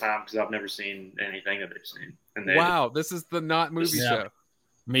me a hard time because I've never seen anything that they've seen. Wow, this is the not movie show.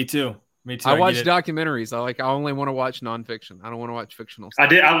 Me too. Me too. I watch documentaries. I only want to watch nonfiction. I don't want to watch fictional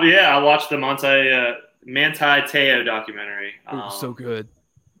stuff. I watched the Manti Te'o documentary. It was so good.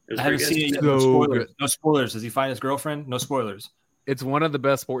 I haven't seen it yet. No spoilers. No spoilers. Does he find his girlfriend? No spoilers. It's one of the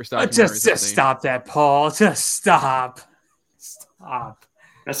best sports documentaries. Just stop that, Paul. Just stop. Stop.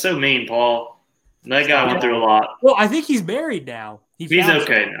 That's so mean, Paul. That guy went through a lot. Well, I think he's married now. He's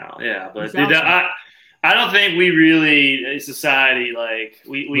okay now. Yeah, but I don't think we really, society, like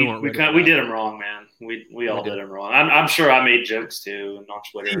we did him wrong, man. We all did him wrong. I'm sure I made jokes too on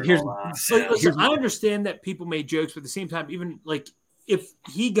Twitter and all that. I understand that people made jokes, but at the same time, even like if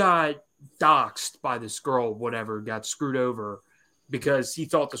he got doxxed by this girl, whatever, got screwed over because he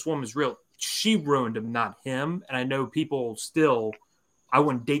thought this woman was real, she ruined him, not him. And I know people still, I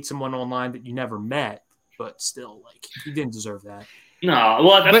wouldn't date someone online that you never met, but still, like, he didn't deserve that. No,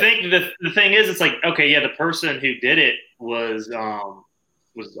 well, I think the thing is, it's like, okay, yeah, the person who did it was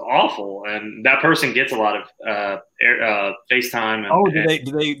awful, and that person gets a lot of FaceTime.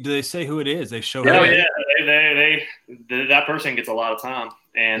 Do they say who it is? They show. Yeah, that person gets a lot of time,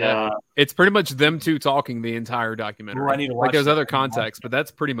 and it's pretty much them two talking the entire documentary. I need to watch there's other context, but that's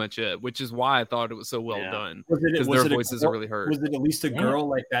pretty much it. Which is why I thought it was so well done, because their voices are really heard. Was it at least a girl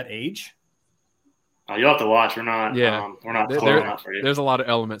like that age? Oh, you'll have to watch. We're not. We're not spoiling that for you. There's a lot of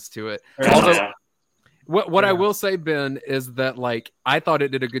elements to it. Although, what I will say, Ben, is that like I thought it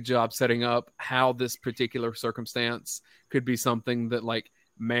did a good job setting up how this particular circumstance could be something that like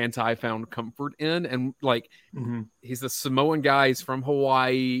Manti found comfort in, and like he's a Samoan guy. He's from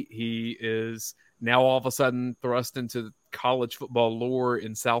Hawaii. He is now all of a sudden thrust into college football lore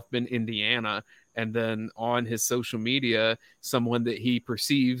in South Bend, Indiana. And then on his social media, someone that he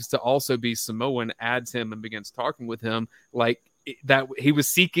perceives to also be Samoan adds him and begins talking with him like that. He was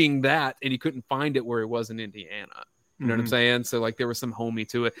seeking that and he couldn't find it where he was in Indiana. You know what I'm saying? So like there was some homie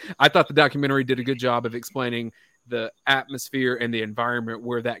to it. I thought the documentary did a good job of explaining the atmosphere and the environment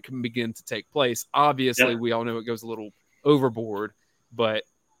where that can begin to take place. Obviously, we all know it goes a little overboard, but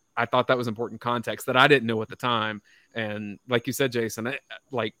I thought that was important context that I didn't know at the time. And like you said, Jason,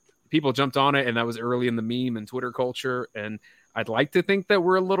 people jumped on it, and that was early in the meme and Twitter culture. And I'd like to think that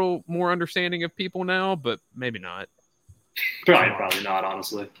we're a little more understanding of people now, but maybe not. Probably not,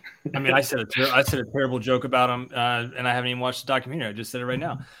 honestly. I mean, I said a terrible joke about him, and I haven't even watched the documentary. I just said it right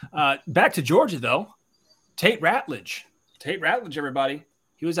now. Back to Georgia, though. Tate Ratledge, everybody.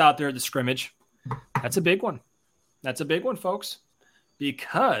 He was out there at the scrimmage. That's a big one. That's a big one, folks.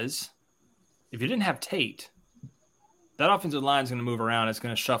 Because if you didn't have Tate, that offensive line is going to move around. It's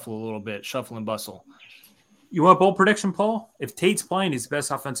going to shuffle a little bit, shuffle and bustle. You want a bold prediction, Paul? If Tate's playing, he's the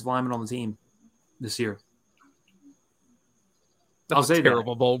best offensive lineman on the team this year. I'll say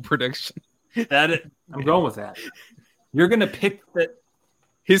terrible bold prediction. I'm going with that. You're going to pick that.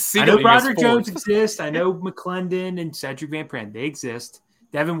 I know Broderick Jones exists. I know McClendon and Cedric Van Pran. They exist.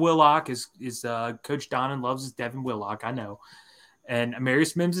 Devin Willock is Coach Donnan loves his Devin Willock. I know. And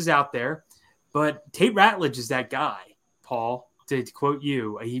Amarius Mims is out there. But Tate Ratledge is that guy, Paul, to quote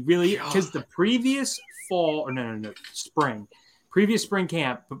you. He really – because the previous previous spring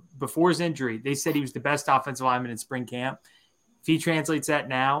camp, before his injury, they said he was the best offensive lineman in spring camp. If he translates that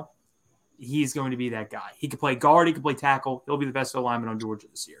now, he's going to be that guy. He could play guard. He could play tackle. He'll be the best lineman on Georgia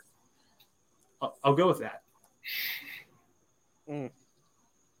this year. I'll go with that.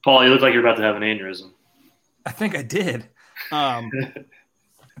 Paul, you look like you're about to have an aneurysm. I think I did.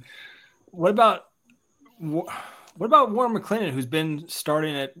 What about Warren McClendon, who's been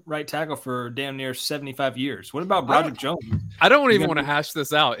starting at right tackle for damn near 75 years? What about Broderick Jones? I don't even want to hash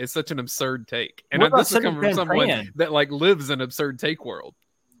this out. It's such an absurd take. And this is coming from someone that like lives in absurd take world.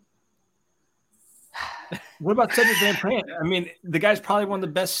 What about Cedric Van Pran? I mean, the guy's probably one of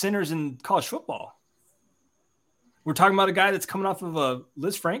the best centers in college football. We're talking about a guy that's coming off of a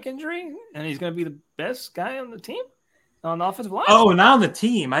Liz Frank injury, and he's going to be the best guy on the team, on the offensive line. Oh, not on the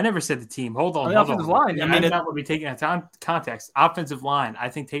team. I never said the team. Hold on. The offensive line. I mean, not what we taking that context. Offensive line. I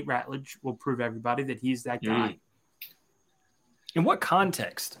think Tate Ratledge will prove everybody that he's that guy. In what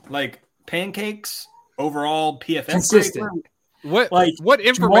context? Like pancakes, overall PFF? Consistent. What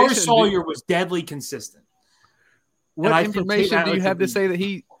information? Jamar Sawyer was deadly consistent. What information do you have to say that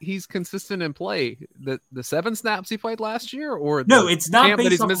he's consistent in play? The 7 snaps he played last year, or no? It's not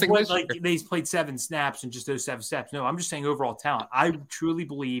based on what he's played 7 snaps and just those 7 snaps. No, I'm just saying overall talent. I truly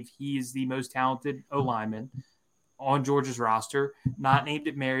believe he is the most talented O-lineman on Georgia's roster, not named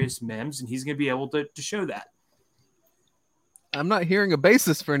at Amarius Mims, and he's going to be able to show that. I'm not hearing a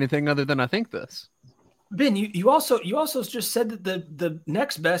basis for anything other than I think this. Ben, you also just said that the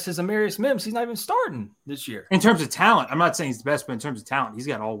next best is Amarius Mims. He's not even starting this year. In terms of talent, I'm not saying he's the best, but in terms of talent, he's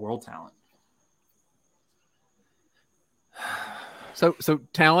got all-world talent. So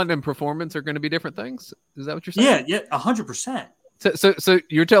talent and performance are going to be different things? Is that what you're saying? Yeah, 100%. So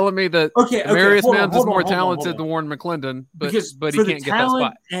you're telling me that Amarius Mims is more talented than Warren McClendon, but he can't get that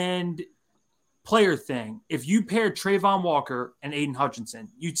spot. And player thing, if you pair Trayvon Walker and Aiden Hutchinson,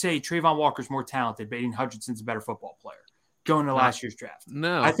 you'd say Trayvon Walker's more talented, but Aiden Hutchinson's a better football player going to last year's draft.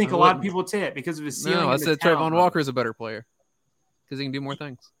 No, I think a lot of people would say it because of his ceiling. No, I said Trayvon Walker is a better player because he can do more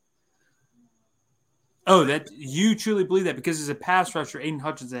things. Oh, that you truly believe that because as a pass rusher, Aiden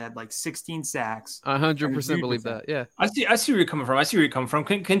Hutchinson had like 16 sacks. 100% believe that. Yeah, I see where you're coming from.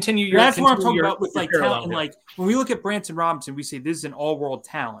 Continue your. That's what I'm talking about with like talent. And like when we look at Branson Robinson, we say this is an all-world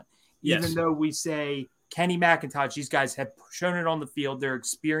talent. Even though we say Kenny McIntosh, these guys have shown it on the field. They're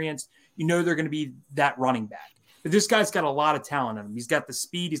experienced. You know they're going to be that running back. But this guy's got a lot of talent in him. He's got the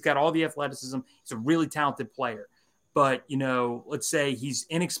speed. He's got all the athleticism. He's a really talented player. But, let's say he's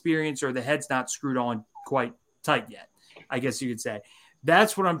inexperienced or the head's not screwed on quite tight yet, I guess you could say.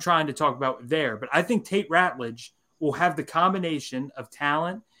 That's what I'm trying to talk about there. But I think Tate Ratledge will have the combination of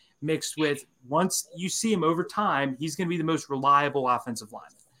talent mixed with, once you see him over time, he's going to be the most reliable offensive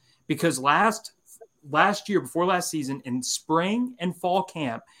lineman. Because last year, before last season, in spring and fall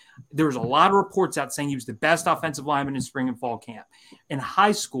camp, there was a lot of reports out saying he was the best offensive lineman in spring and fall camp. In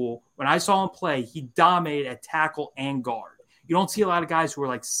high school, when I saw him play, he dominated at tackle and guard. You don't see a lot of guys who are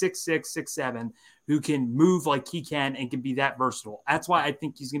like 6'6", 6'7", who can move like he can and can be that versatile. That's why I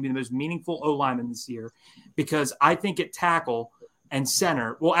think he's going to be the most meaningful O-lineman this year, because I think at tackle and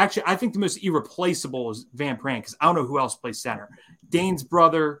center, well, actually, I think the most irreplaceable is Van Pran, because I don't know who else plays center. Dane's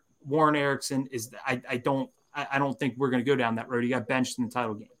brother, Warren Erickson, is I don't think we're going to go down that road. He got benched in the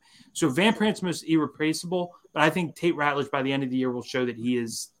title game. So Van Prant's most irreplaceable, but I think Tate Ratledge by the end of the year will show that he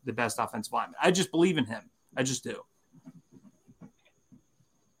is the best offensive lineman. I just believe in him. I just do.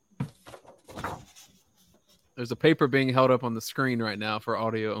 There's a paper being held up on the screen right now for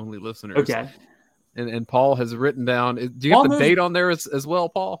audio-only listeners. Okay. And Paul has written down. Do you have the date on there as well,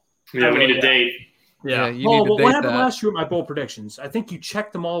 Paul? Yeah, we need a date. Yeah, you Paul, need to date what happened that. last year with my bowl predictions? I think you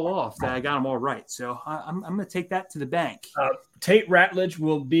checked them all off that I got them all right. So I'm going to take that to the bank. Tate Ratledge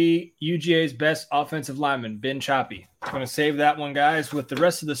will be UGA's best offensive lineman, Ben Choppy. I'm going to save that one, guys, with the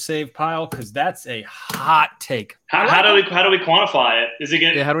rest of the save pile because that's a hot take. How do we quantify it? Is it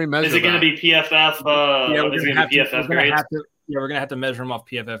going? Yeah, how do we measure? Is it going to be PFF? We're going to have to measure them off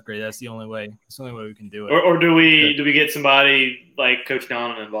PFF grade. That's the only way. It's the only way we can do it. Or do we get somebody like Coach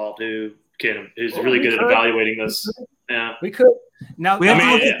Donovan involved who's really good at evaluating this? Yeah, we could. Now we have to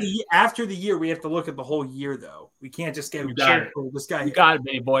look at after the year. We have to look at the whole year, though. We can't just get this guy. You got it,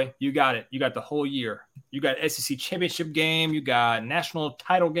 baby boy. You got it. You got the whole year. You got SEC championship game. You got national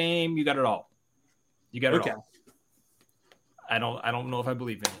title game. You got it all. You got it all. I don't know if I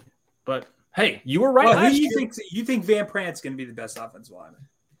believe in it, but hey, you were right. Well, who you think Van Prant's going to be the best offensive lineman?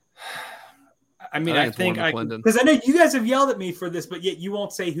 I mean, I think because I know you guys have yelled at me for this, but yet you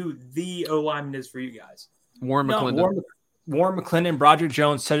won't say who the O lineman is for you guys. Warren McClendon. Warren McClendon, Broderick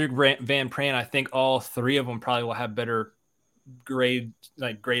Jones, Cedric Van Pran. I think all three of them probably will have better graded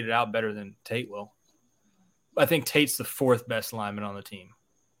out better than Tate will. I think Tate's the fourth best lineman on the team.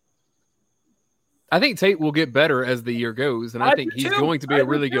 I think Tate will get better as the year goes, and I think he's going to be a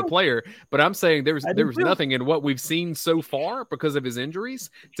really good player. But I'm saying there was nothing in what we've seen so far because of his injuries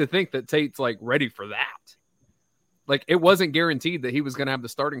to think that Tate's like ready for that. Like it wasn't guaranteed that he was going to have the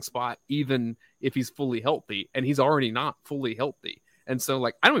starting spot even if he's fully healthy, and he's already not fully healthy. And so,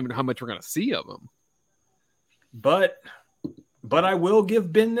 like, I don't even know how much we're going to see of him. But I will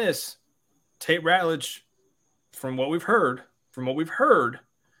give Ben this. Tate Ratledge, from what we've heard,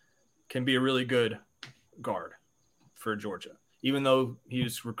 can be a really good guard for Georgia, even though he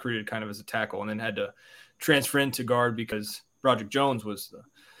was recruited kind of as a tackle and then had to transfer into guard because Broderick Jones was the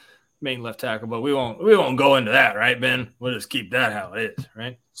main left tackle. But we won't go into that, right, Ben? We'll just keep that how it is,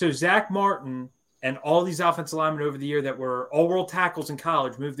 right? So Zach Martin and all these offensive linemen over the year that were all-world tackles in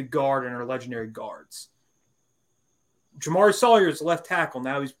college moved to guard and are legendary guards. Jamari Sawyer is left tackle.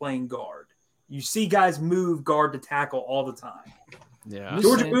 Now he's playing guard. You see guys move guard to tackle all the time. Yeah,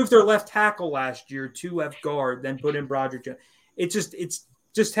 Georgia moved their left tackle last year to left guard, then put in Broderick Jones. It's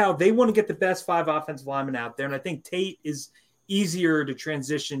just how they want to get the best five offensive linemen out there. And I think Tate is easier to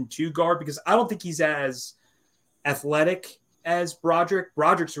transition to guard because I don't think he's as athletic as Broderick.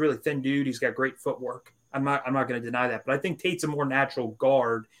 Broderick's a really thin dude. He's got great footwork. I'm not going to deny that. But I think Tate's a more natural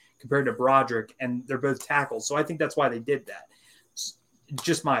guard compared to Broderick, and they're both tackles. So I think that's why they did that. It's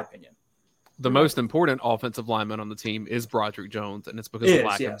just my opinion. the most important offensive lineman on the team is Broderick Jones, and it's because of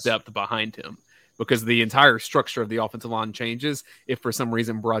lack of depth behind him. Because the entire structure of the offensive line changes if for some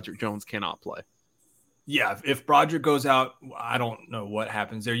reason Broderick Jones cannot play. Yeah, if Broderick goes out, I don't know what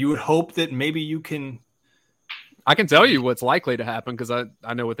happens there. You would hope that maybe you can. I can tell you what's likely to happen because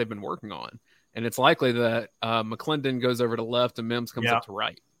I know what they've been working on. And it's likely that McClendon goes over to left and Mims comes up to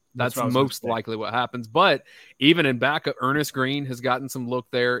right. That's most likely what happens. But even in backup, Ernest Green has gotten some look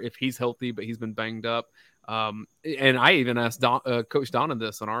there if he's healthy, but he's been banged up. And I even asked Coach Donnan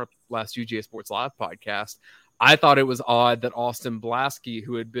this on our last UGASports Live podcast. I thought it was odd that Austin Blasky,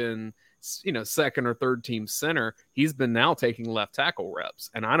 who had been, second or third team center, he's been now taking left tackle reps.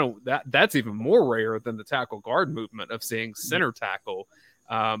 And I don't that's even more rare than the tackle guard movement of seeing center tackle.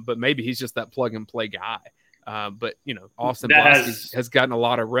 But maybe he's just that plug and play guy. But Austin Blasky has gotten a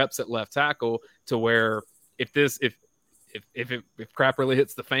lot of reps at left tackle to where if crap really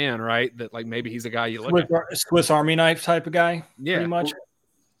hits the fan, right, that like maybe he's a guy you look at. Swiss Army knife type of guy, pretty much.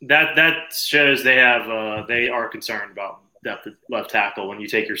 That shows they are concerned about depth at left tackle when you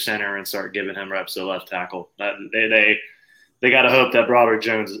take your center and start giving him reps at left tackle. They got to hope that Broderick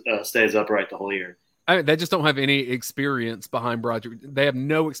Jones stays upright the whole year. They just don't have any experience behind Broderick. They have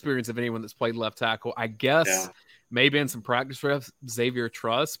no experience of anyone that's played left tackle. I guess maybe in some practice reps, Xavier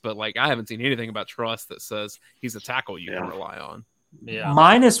Truss, but like I haven't seen anything about Truss that says he's a tackle you can rely on. Yeah.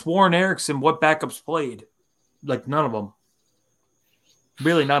 Minus Warren Erickson, what backups played? Like none of them.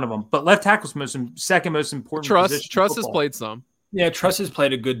 Really none of them. But left tackle's second most important position. Truss has played some. Yeah, Truss has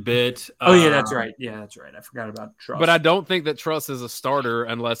played a good bit. Oh, yeah, that's right. Yeah, that's right. I forgot about Truss. But I don't think that Truss is a starter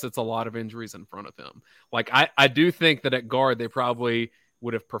unless it's a lot of injuries in front of him. Like, I do think that at guard, they probably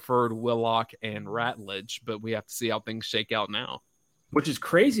would have preferred Willock and Ratledge, but we have to see how things shake out now. Which is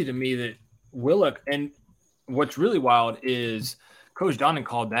crazy to me that Willock, and what's really wild is Coach Donnan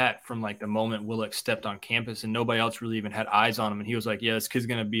called that from like the moment Willock stepped on campus and nobody else really even had eyes on him. And he was like, yeah, this kid's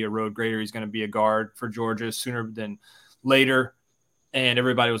going to be a road grader. He's going to be a guard for Georgia sooner than later. And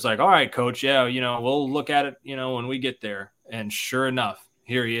everybody was like, all right, coach, yeah, we'll look at it, when we get there. And sure enough,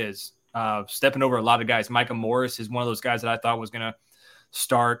 here he is, stepping over a lot of guys. Micah Morris is one of those guys that I thought was going to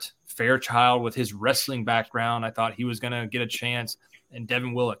start. Fairchild with his wrestling background, I thought he was going to get a chance. And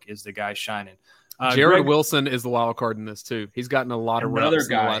Devin Willock is the guy shining. Jared Wilson is the wild card in this too. He's gotten a lot of reps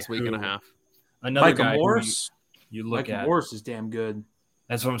in the last week and a half. Another Micah guy Morris, you look Micah at. Morris is damn good.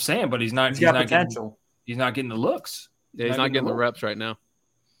 That's what I'm saying, but he's not potential. He's not getting the looks. Yeah, he's not getting the reps right now.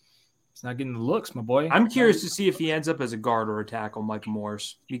 He's not getting the looks, my boy. I'm curious to see if he ends up as a guard or a tackle, Micah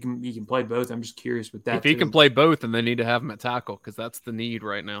Morris. He can play both. I'm just curious with that. If he can play both, then they need to have him at tackle because that's the need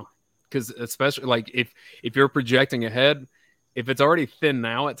right now. Because especially like if you're projecting ahead, if it's already thin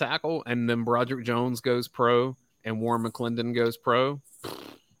now at tackle and then Broderick Jones goes pro and Warren McClendon goes pro,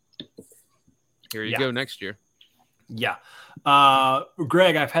 here you go next year. Yeah.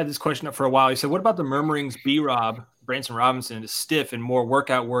 Greg, I've had this question up for a while. He said, what about the murmurings B-Rob, Branson Robinson, is stiff and more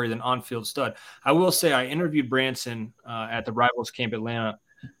workout worthy than on-field stud? I will say I interviewed Branson at the Rivals Camp Atlanta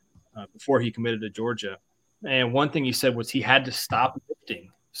before he committed to Georgia. And one thing he said was he had to stop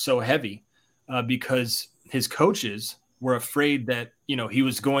lifting so heavy because his coaches were afraid that, he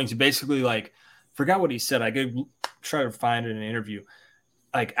was going to basically forgot what he said. I could try to find it in an interview,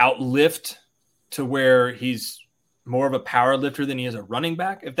 outlift to where he's more of a power lifter than he is a running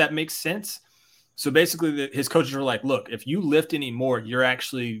back, if that makes sense. So basically his coaches were like, look, if you lift anymore, you're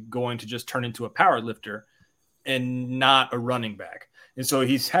actually going to just turn into a power lifter and not a running back. And so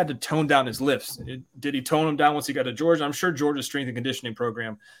he's had to tone down his lifts. Did he tone them down once he got to Georgia? I'm sure Georgia's strength and conditioning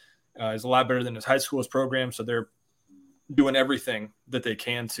program is a lot better than his high school's program. So they're doing everything that they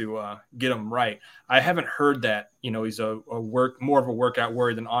can to get him right. I haven't heard that, he's more of a workout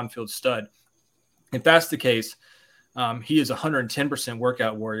warrior than on-field stud. If that's the case, he is 110%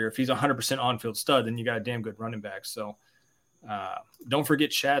 workout warrior. If he's 100% on-field stud, then you got a damn good running back. So don't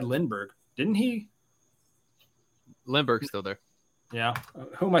forget Chad Lindbergh. Didn't he? Lindbergh's still there. Yeah.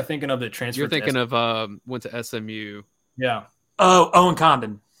 Who am I thinking of that transferred? You're thinking of went to SMU. Yeah. Oh, Owen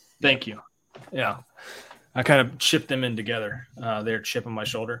Condon. Thank you. Yeah. I kind of chipped them in together. They're chip on my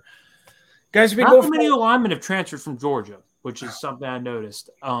shoulder. Guys, how many linemen have transferred from Georgia? Which is something I noticed.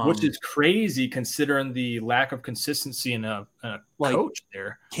 Which is crazy considering the lack of consistency in a coach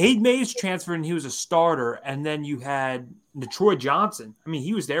there. Cade Mays transferred and he was a starter. And then you had Troy Johnson. I mean,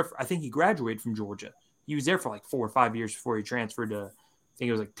 he was there. I think he graduated from Georgia. He was there for 4 or 5 years before he transferred to, I think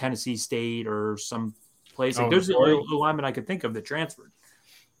it was Tennessee State or some place. Those are the only linemen I could think of that transferred.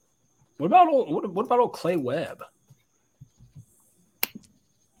 What about old Clay Webb?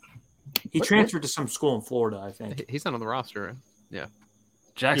 He transferred to some school in Florida, I think. He's not on the roster. Yeah.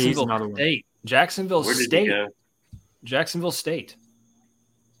 Jacksonville State. Jacksonville Where did State. he go? Jacksonville State.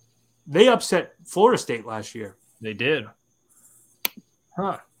 They upset Florida State last year. They did.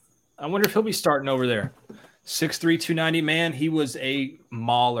 Huh. I wonder if he'll be starting over there. 6'3", 290 man. He was a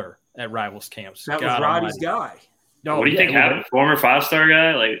mauler at Rivals camps. That was Roddy's guy. No, What do you think happened? Former 5-star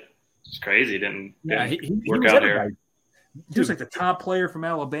guy? Like, it's crazy. Didn't he work was out everybody. here. He was like the top player from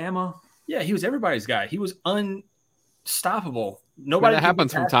Alabama. Yeah, he was everybody's guy. He was unstoppable. Nobody. That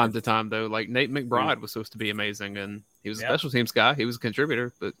happens from time to time, though. Like Nate McBride was supposed to be amazing, and he was a special teams guy. He was a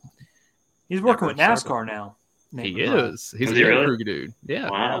contributor, but he's working with NASCAR now. He is. He's a crew dude. Yeah.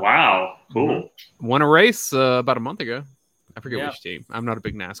 Wow. Cool. Won a race about a month ago. I forget which team. I'm not a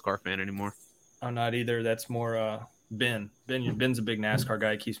big NASCAR fan anymore. I'm not either. That's more Ben. Ben's a big NASCAR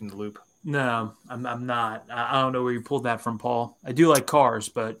guy. He keeps me in the loop. No, I'm not. I don't know where you pulled that from, Paul. I do like cars,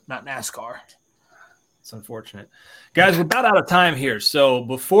 but not NASCAR. It's unfortunate. Guys, we're about out of time here. So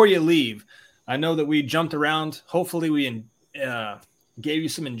before you leave, I know that we jumped around. Hopefully we gave you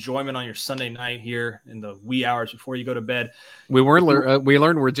some enjoyment on your Sunday night here in the wee hours before you go to bed. We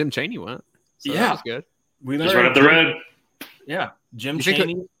learned where Jim Chaney went. So that was good. We learned just right up the road. Yeah, Jim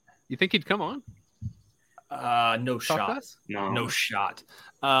Chaney. You think he'd come on? No shot. No shot.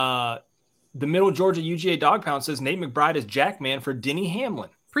 The Middle Georgia UGA Dog Pound says Nate McBride is Jackman for Denny Hamlin.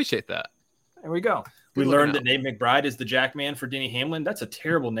 Appreciate that. There we go. We learned that Nate McBride is the Jackman for Denny Hamlin. That's a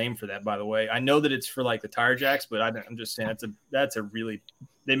terrible name for that, by the way. I know that it's for like the tire jacks, but I'm just saying that's a really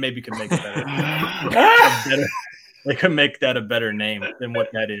they maybe could make it better. They could make that a better name than what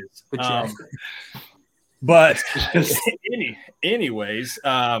that is. But anyways,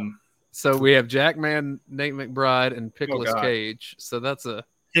 so we have Jackman, Nate McBride, and Pickles Cage. So that's a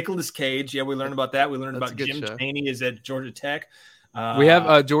Pickles Cage. Yeah, we learned about that. We learned about Jim Chaney is at Georgia Tech. We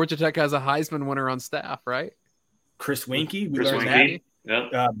have Georgia Tech has a Heisman winner on staff, right? Chris Winkie. We Chris learned Winkie. that.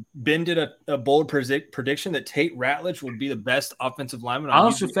 Yep. Ben did a bold prediction that Tate Ratledge would be the best offensive lineman. I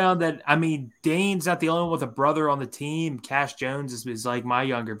also found that, Dayne's not the only one with a brother on the team. Cash Jones is like my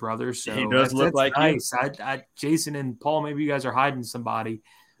younger brother. So he does look like nice. Jason and Paul, maybe you guys are hiding somebody.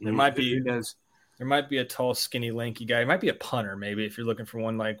 There might be a tall, skinny, lanky guy. It might be a punter, maybe, if you're looking for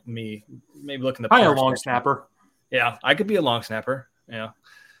one like me. Maybe looking probably a long snapper. Yeah, I could be a long snapper. Yeah.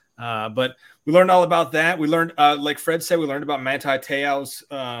 But we learned all about that. We learned, like Fred said, we learned about Manti Te'o's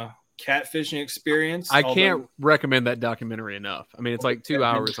catfishing experience. I can't recommend that documentary enough. I mean, it's like 2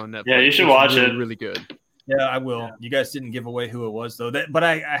 hours on Netflix. Yeah, you should watch it. Really good. Yeah, I will. Yeah. You guys didn't give away who it was, though. But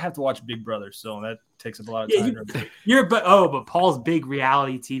I have to watch Big Brother, so that takes up a lot of time. But Paul's big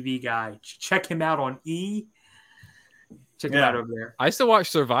reality TV guy. Check him out on E. Check it out over there. I still watch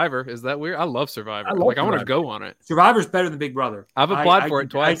Survivor. Is that weird? I love Survivor. I want to go on it. Survivor's better than Big Brother. I've applied for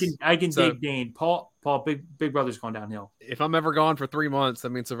it twice. I can dig Dayne. Paul, Big Brother's going downhill. If I'm ever gone for 3 months, that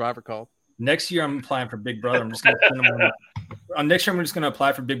means Survivor called. Next year, I'm applying for Big Brother. I'm just going to send him next year, I'm just going to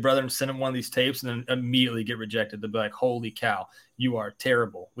apply for Big Brother and send him one of these tapes and then immediately get rejected. They'll be like, holy cow, you are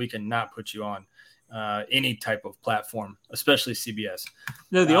terrible. We cannot put you on any type of platform, especially CBS.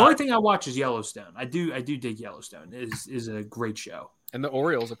 No, the only thing I watch is Yellowstone. I do dig Yellowstone. It is a great show. And the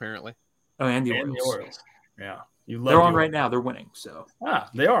Orioles, apparently. Oh, and the Orioles. Yeah. They're on right now. They're winning. So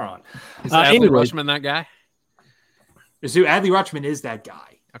they are on. Is Adley Rutschman that guy? Adley Rutschman is that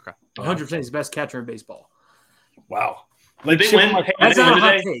guy. Okay. 100% he's the best catcher in baseball. Wow. Did they win? That's not a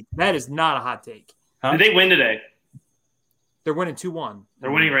hot take. That is not a hot take. Huh? Did they win today? They're winning 2-1. They're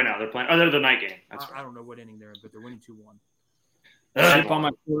winning right now. They're playing. Oh, they're the night game. That's right. I don't know what inning they're in, but they're winning 2-1. I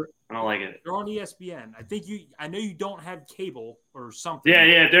don't like it. They're on ESPN. I know you don't have cable or something.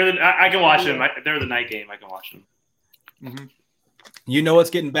 Yeah. I can watch them. They're the night game. I can watch them. Mm-hmm. You know what's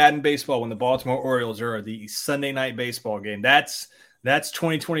getting bad in baseball when the Baltimore Orioles are the Sunday night baseball game. That's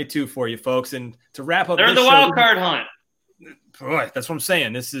 2022 for you folks. And to wrap up, they're in the wild card hunt. Boy, that's what I'm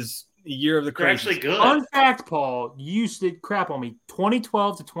saying. This is a year of the crazy. They're actually good. Fun fact, Paul, you used to crap on me.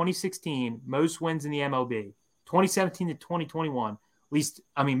 2012 to 2016, most wins in the MLB. 2017 to 2021,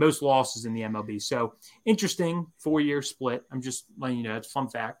 most losses in the MLB. So interesting 4-year split. I'm just letting you know. It's a fun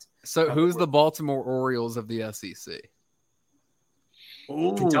fact. So who's the Baltimore Orioles of the SEC?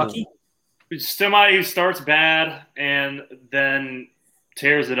 Ooh. Kentucky? Somebody who starts bad and then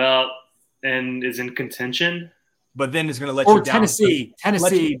tears it up and is in contention. But then is going to let you down. Tennessee.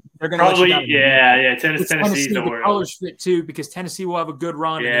 They're going to probably, let you down. Tennessee's the nowhere. colors fit too because Tennessee will have a good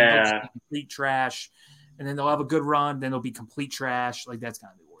run and then they'll be complete trash. And then they'll have a good run, then they'll be complete trash. Like that's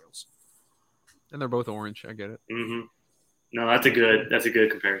kind of the Orioles. And they're both orange. I get it. Mm-hmm. No, that's a good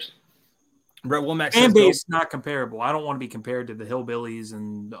comparison. Brett Womack fan base not comparable. I don't want to be compared to the Hillbillies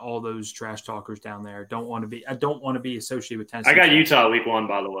and all those trash talkers down there. I don't want to be associated with Tennessee. I got Utah week 1,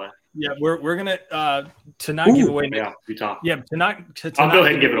 by the way. Yeah, we're gonna to not give away. Yeah, Utah. Yeah, to not. I'll go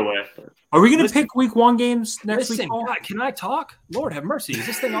ahead and give it away. Are we going to pick week 1 games next week? Paul? God, can I talk? Lord have mercy. Is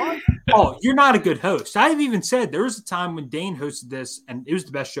this thing on? Oh, you're not a good host. I've even said there was a time when Dayne hosted this, and it was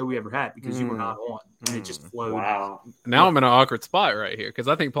the best show we ever had because you were not on, and it just flowed. Wow. Now I'm in an awkward spot right here because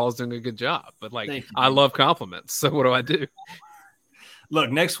I think Paul's doing a good job, but like I love compliments. So what do I do?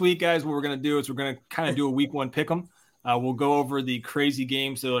 Look, next week, guys, what we're going to do is we're going to kind of do a week 1 pick'em. We'll go over the crazy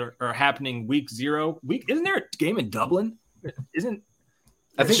games that are happening week 0. Isn't there a game in Dublin? Isn't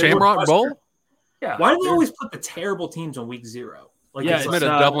at the Shamrock Bowl? Yeah. Why do they always put the terrible teams on week 0? Like it's a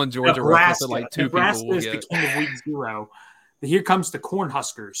Dublin, Georgia reference. Like 2 Nebraska people will is get. The king of week 0. Here comes the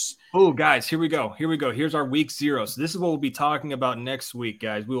Cornhuskers. Oh, guys, here we go. Here's our week 0. So this is what we'll be talking about next week,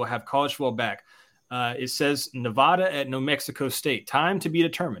 guys. We will have college football back. It says Nevada at New Mexico State. Time to be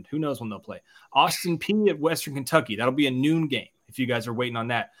determined. Who knows when they'll play? Austin Peay at Western Kentucky. That'll be a noon game if you guys are waiting on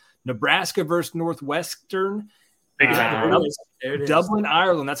that. Nebraska versus Northwestern. Dublin,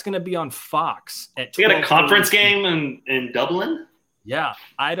 Ireland. That's going to be on Fox at 12:30. We got a conference game in Dublin? Yeah.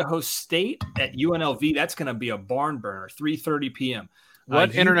 Idaho State at UNLV. That's going to be a barn burner, 3:30 p.m.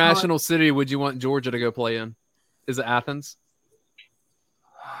 What international city would you want Georgia to go play in? Is it Athens?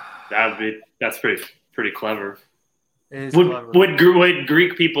 That's pretty clever. Would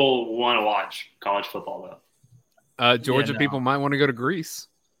Greek people want to watch college football though? Georgia people might want to go to Greece.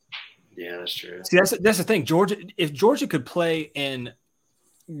 Yeah, that's true. See, that's the thing. If Georgia could play in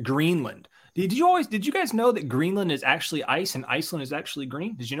Greenland, did you guys know that Greenland is actually ice and Iceland is actually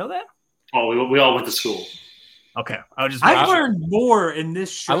green? Did you know that? Oh, we all went to school. Okay, I've learned more in this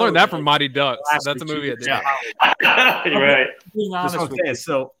show. I learned that from Mighty Ducks. That's a movie. You're right. Being honest with you.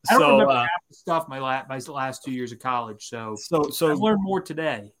 So I don't remember half the stuff my last 2 years of college. So I've learned more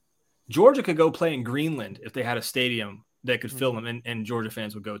today. Georgia could go play in Greenland if they had a stadium that could fill them, and Georgia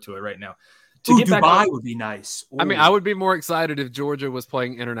fans would go to it right now. Dubai would be nice. I mean, I would be more excited if Georgia was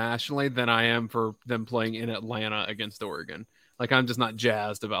playing internationally than I am for them playing in Atlanta against Oregon. Like, I'm just not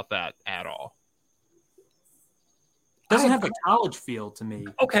jazzed about that at all. Doesn't have a college feel to me.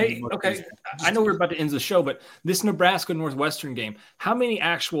 Okay. I know we're about to end the show, but this Nebraska Northwestern game, how many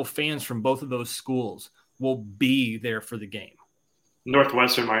actual fans from both of those schools will be there for the game?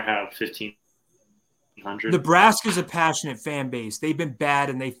 Northwestern might have 1,500. Nebraska's a passionate fan base. They've been bad,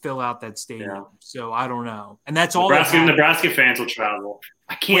 and they fill out that stadium. Yeah. So I don't know. And that's all. Nebraska fans will travel.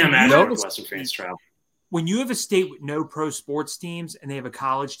 I can't imagine Northwestern fans travel. When you have a state with no pro sports teams and they have a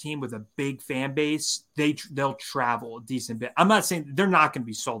college team with a big fan base, they'll travel a decent bit. I'm not saying they're not going to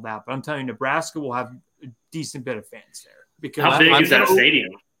be sold out, but I'm telling you, Nebraska will have a decent bit of fans there. Because how big is that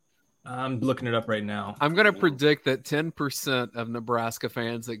stadium? I'm looking it up right now. I'm going to predict that 10% of Nebraska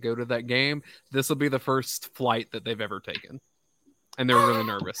fans that go to that game, this will be the first flight that they've ever taken. And they're really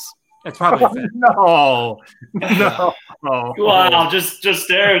nervous. That's probably no. Wow, just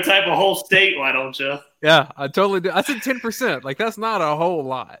stereotype a whole state, why don't you? Yeah, I totally do. I said 10%. Like, that's not a whole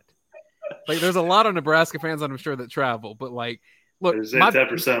lot. Like, there's a lot of Nebraska fans, I'm sure, that travel. But, like, look,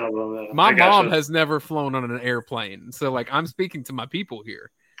 10% of them. My mom has never flown on an airplane. So, like, I'm speaking to my people here.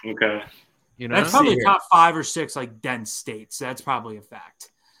 Okay. You know? That's probably top 5 or 6, like, dense states. That's probably a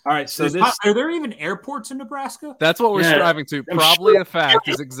fact. All right, so are there even airports in Nebraska? That's what we're striving to. Probably a fact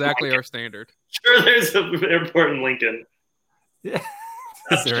is exactly our standard. Sure, there's an airport in Lincoln. Yeah.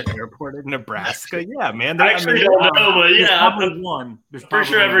 Is there an airport in Nebraska? Yeah, man. I actually don't know, but yeah, one. There's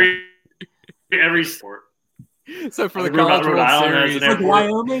pretty sure every sport. So for the College World Series, like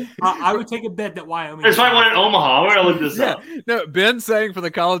Wyoming, I would take a bet that Wyoming. There's probably one in Omaha. We're gonna look this up. No, Ben's saying for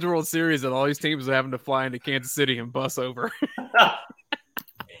the College World Series that all these teams are having to fly into Kansas City and bus over.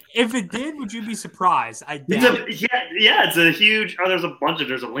 If it did, would you be surprised? I doubt it. It's a huge. Oh, there's a bunch of.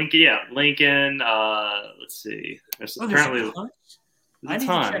 There's a Lincoln. Yeah, Lincoln. Let's see. There's apparently I need to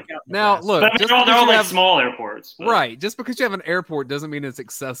check out. Now, look, but they're all like small airports, but. Right? Just because you have an airport doesn't mean it's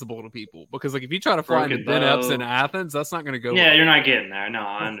accessible to people. Because like if you try to fly into Ben Epps in Athens, that's not going to go. Yeah, you're not getting there. No,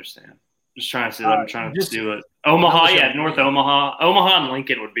 I understand. Just trying to see. I'm trying to do it. Omaha, North Omaha. Omaha and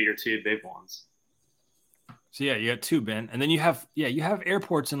Lincoln would be your 2 big ones. So yeah, you got 2, Ben, and then you have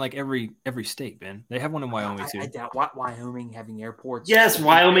airports in like every state, Ben. They have one in Wyoming too. I doubt Wyoming having airports. Yes,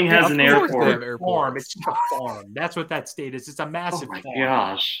 Wyoming has an airport. Farm. It's just a farm. That's what that state is. It's a massive. Oh my farm.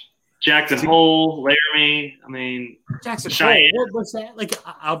 gosh, Jackson Hole, Laramie. I mean, Jackson Hole. What's that? Like,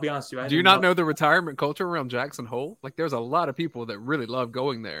 I'll be honest with you. Do you not know the retirement culture around Jackson Hole? Like, there's a lot of people that really love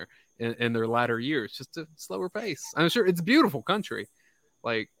going there in their latter years, just a slower pace. I'm sure it's a beautiful country.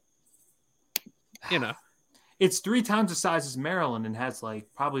 Like, you know. It's 3 times the size as Maryland and has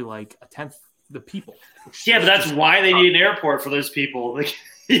probably a tenth the people. Yeah, but that's why they need an airport for those people. Like,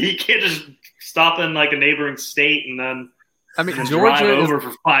 You can't just stop in like a neighboring state and then Georgia drive over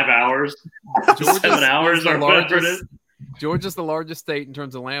for 5 hours, 7 hours, or whatever it is. Georgia's the largest state in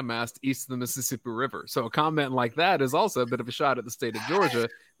terms of landmass east of the Mississippi River. So a comment like that is also a bit of a shot at the state of Georgia.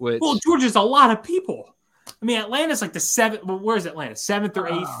 Well, Georgia's a lot of people. I mean, Atlanta's like the seventh. Well, where is Atlanta? 7th or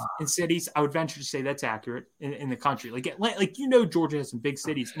 8th in cities. I would venture to say that's accurate in the country. Like Atlanta, Georgia has some big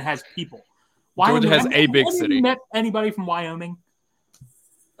cities and has people. Georgia has a big city. You met anybody from Wyoming?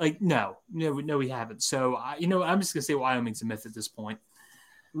 No, we haven't. So I'm just gonna say Wyoming's a myth at this point.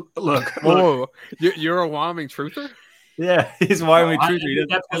 Look, whoa, you're a Wyoming truther? Yeah, he's a Wyoming truther. He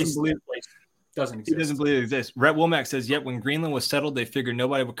doesn't exist. He doesn't believe it exists. Rhett Womack says, "Yep, when Greenland was settled, they figured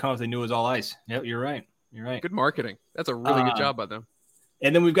nobody would come if they knew it was all ice." Yep, you're right. You're right. Good marketing. That's a really good job by them.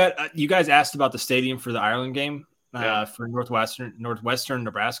 And then we've got you guys asked about the stadium for the Ireland game for Northwestern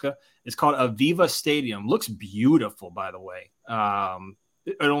Nebraska. It's called Aviva Stadium. Looks beautiful, by the way.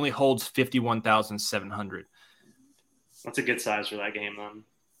 It only holds 51,700. That's a good size for that game, then.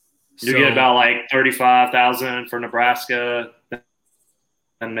 You get about like 35,000 for Nebraska,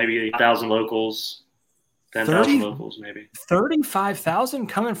 and maybe 8,000 locals, 10,000 locals, maybe 35,000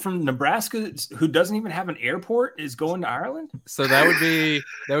 coming from Nebraska, who doesn't even have an airport, is going to Ireland. So that would be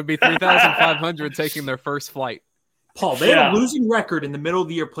 3,500 taking their first flight. Paul, they had a losing record in the middle of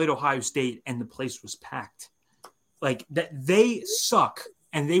the year, played Ohio State, and the place was packed. Like that, they suck,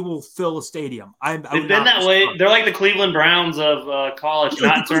 and they will fill a stadium. They've been that way. They're like the Cleveland Browns of college,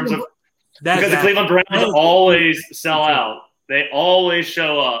 not in terms of because the Cleveland Browns always sell out. They always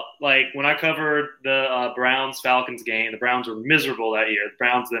show up. Like when I covered the Browns-Falcons game, the Browns were miserable that year.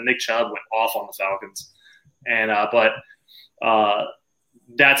 The Nick Chubb went off on the Falcons, and but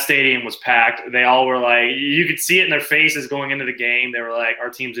that stadium was packed. They all were like, you could see it in their faces going into the game. They were like, our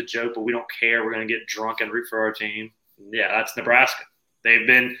team's a joke, but we don't care. We're going to get drunk and root for our team. Yeah, that's Nebraska. They've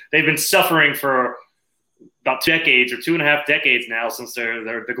been suffering for about 2 decades or 2.5 decades now since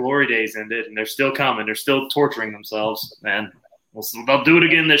the glory days ended, and they're still coming. They're still torturing themselves, and they'll do it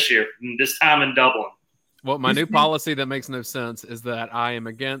again this year, this time in Dublin. Well, my new policy that makes no sense is that I am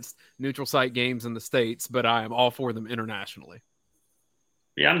against neutral site games in the States, but I am all for them internationally.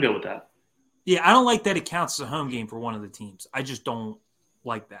 Yeah, I'm good with that. Yeah, I don't like that it counts as a home game for one of the teams. I just don't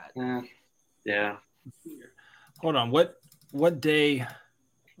like that. Yeah. Hold on. What day?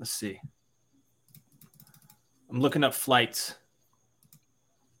 Let's see. I'm looking up flights.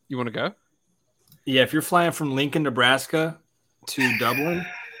 You want to go? Yeah, if you're flying from Lincoln, Nebraska to Dublin.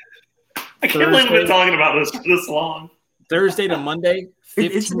 I can't believe we've been talking about this long. Thursday to Monday.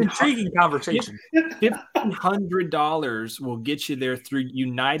 It's an intriguing conversation. $1,500 will get you there through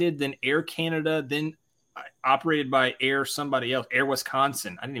United, then Air Canada, then operated by Air somebody else, Air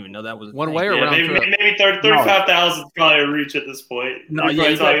Wisconsin. I didn't even know that was one way around. Maybe 35,000 is probably a reach at this point. No,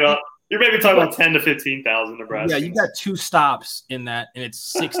 you're maybe talking about 10 to 15,000 Nebraska. Yeah, you got 2 stops in that, and it's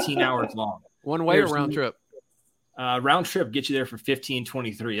 16 hours long. One way or round trip? Round trip gets you there for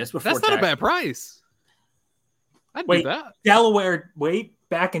 $1,523. That's before tax. Not a bad price. I'd do that. Delaware,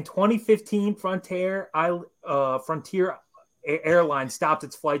 back in 2015, Frontier Airlines stopped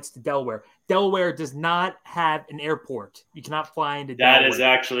its flights to Delaware. Delaware does not have an airport. You cannot fly into Delaware. That is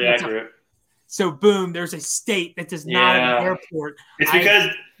actually accurate. So, boom, there's a state that does not have an airport. It's because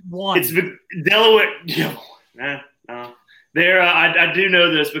it's Delaware. No. I do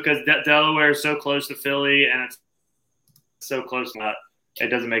know this because Delaware is so close to Philly, and it's so close that it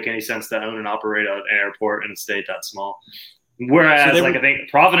doesn't make any sense to own and operate an airport in a state that small. Whereas, I think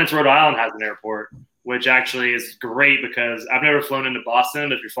Providence, Rhode Island has an airport, which actually is great because I've never flown into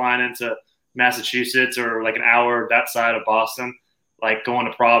Boston. If you're flying into Massachusetts or like an hour that side of Boston, like going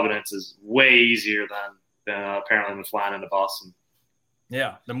to Providence is way easier than apparently than flying into Boston.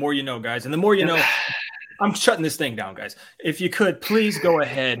 Yeah, the more you know, guys. And the more you know, I'm shutting this thing down, guys. If you could, please go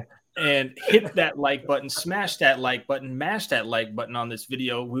ahead and hit that like button, smash that like button, mash that like button on this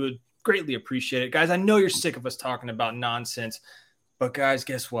video. We would greatly appreciate it. Guys, I know you're sick of us talking about nonsense, but guys,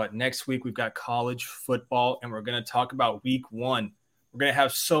 guess what? Next week, we've got college football, and we're going to talk about week 1. We're going to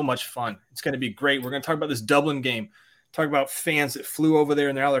have so much fun. It's going to be great. We're going to talk about this Dublin game, talk about fans that flew over there,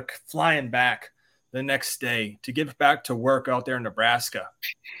 and now they're flying back the next day to get back to work out there in Nebraska.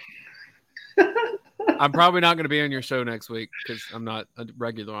 I'm probably not going to be on your show next week because I'm not a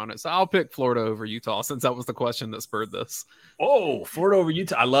regular on it. So I'll pick Florida over Utah since that was the question that spurred this. Oh, Florida over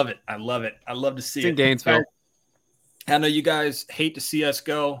Utah. I love it. I love to see it. In Gainesville. I know you guys hate to see us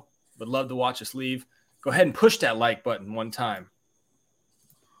go, but love to watch us leave. Go ahead and push that like button one time.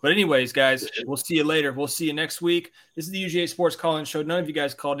 But anyways, guys, we'll see you later. We'll see you next week. This is the UGA Sports Call-in Show. None of you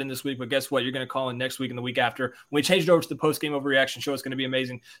guys called in this week, but guess what? You're going to call in next week and the week after. When we change it over to the post-game overreaction show, it's going to be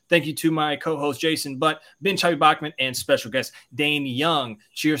amazing. Thank you to my co-host, Jason Butt, Ben Bachmann, and special guest, Dayne Young.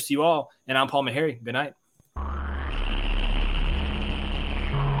 Cheers to you all, and I'm Paul Maharry. Good night.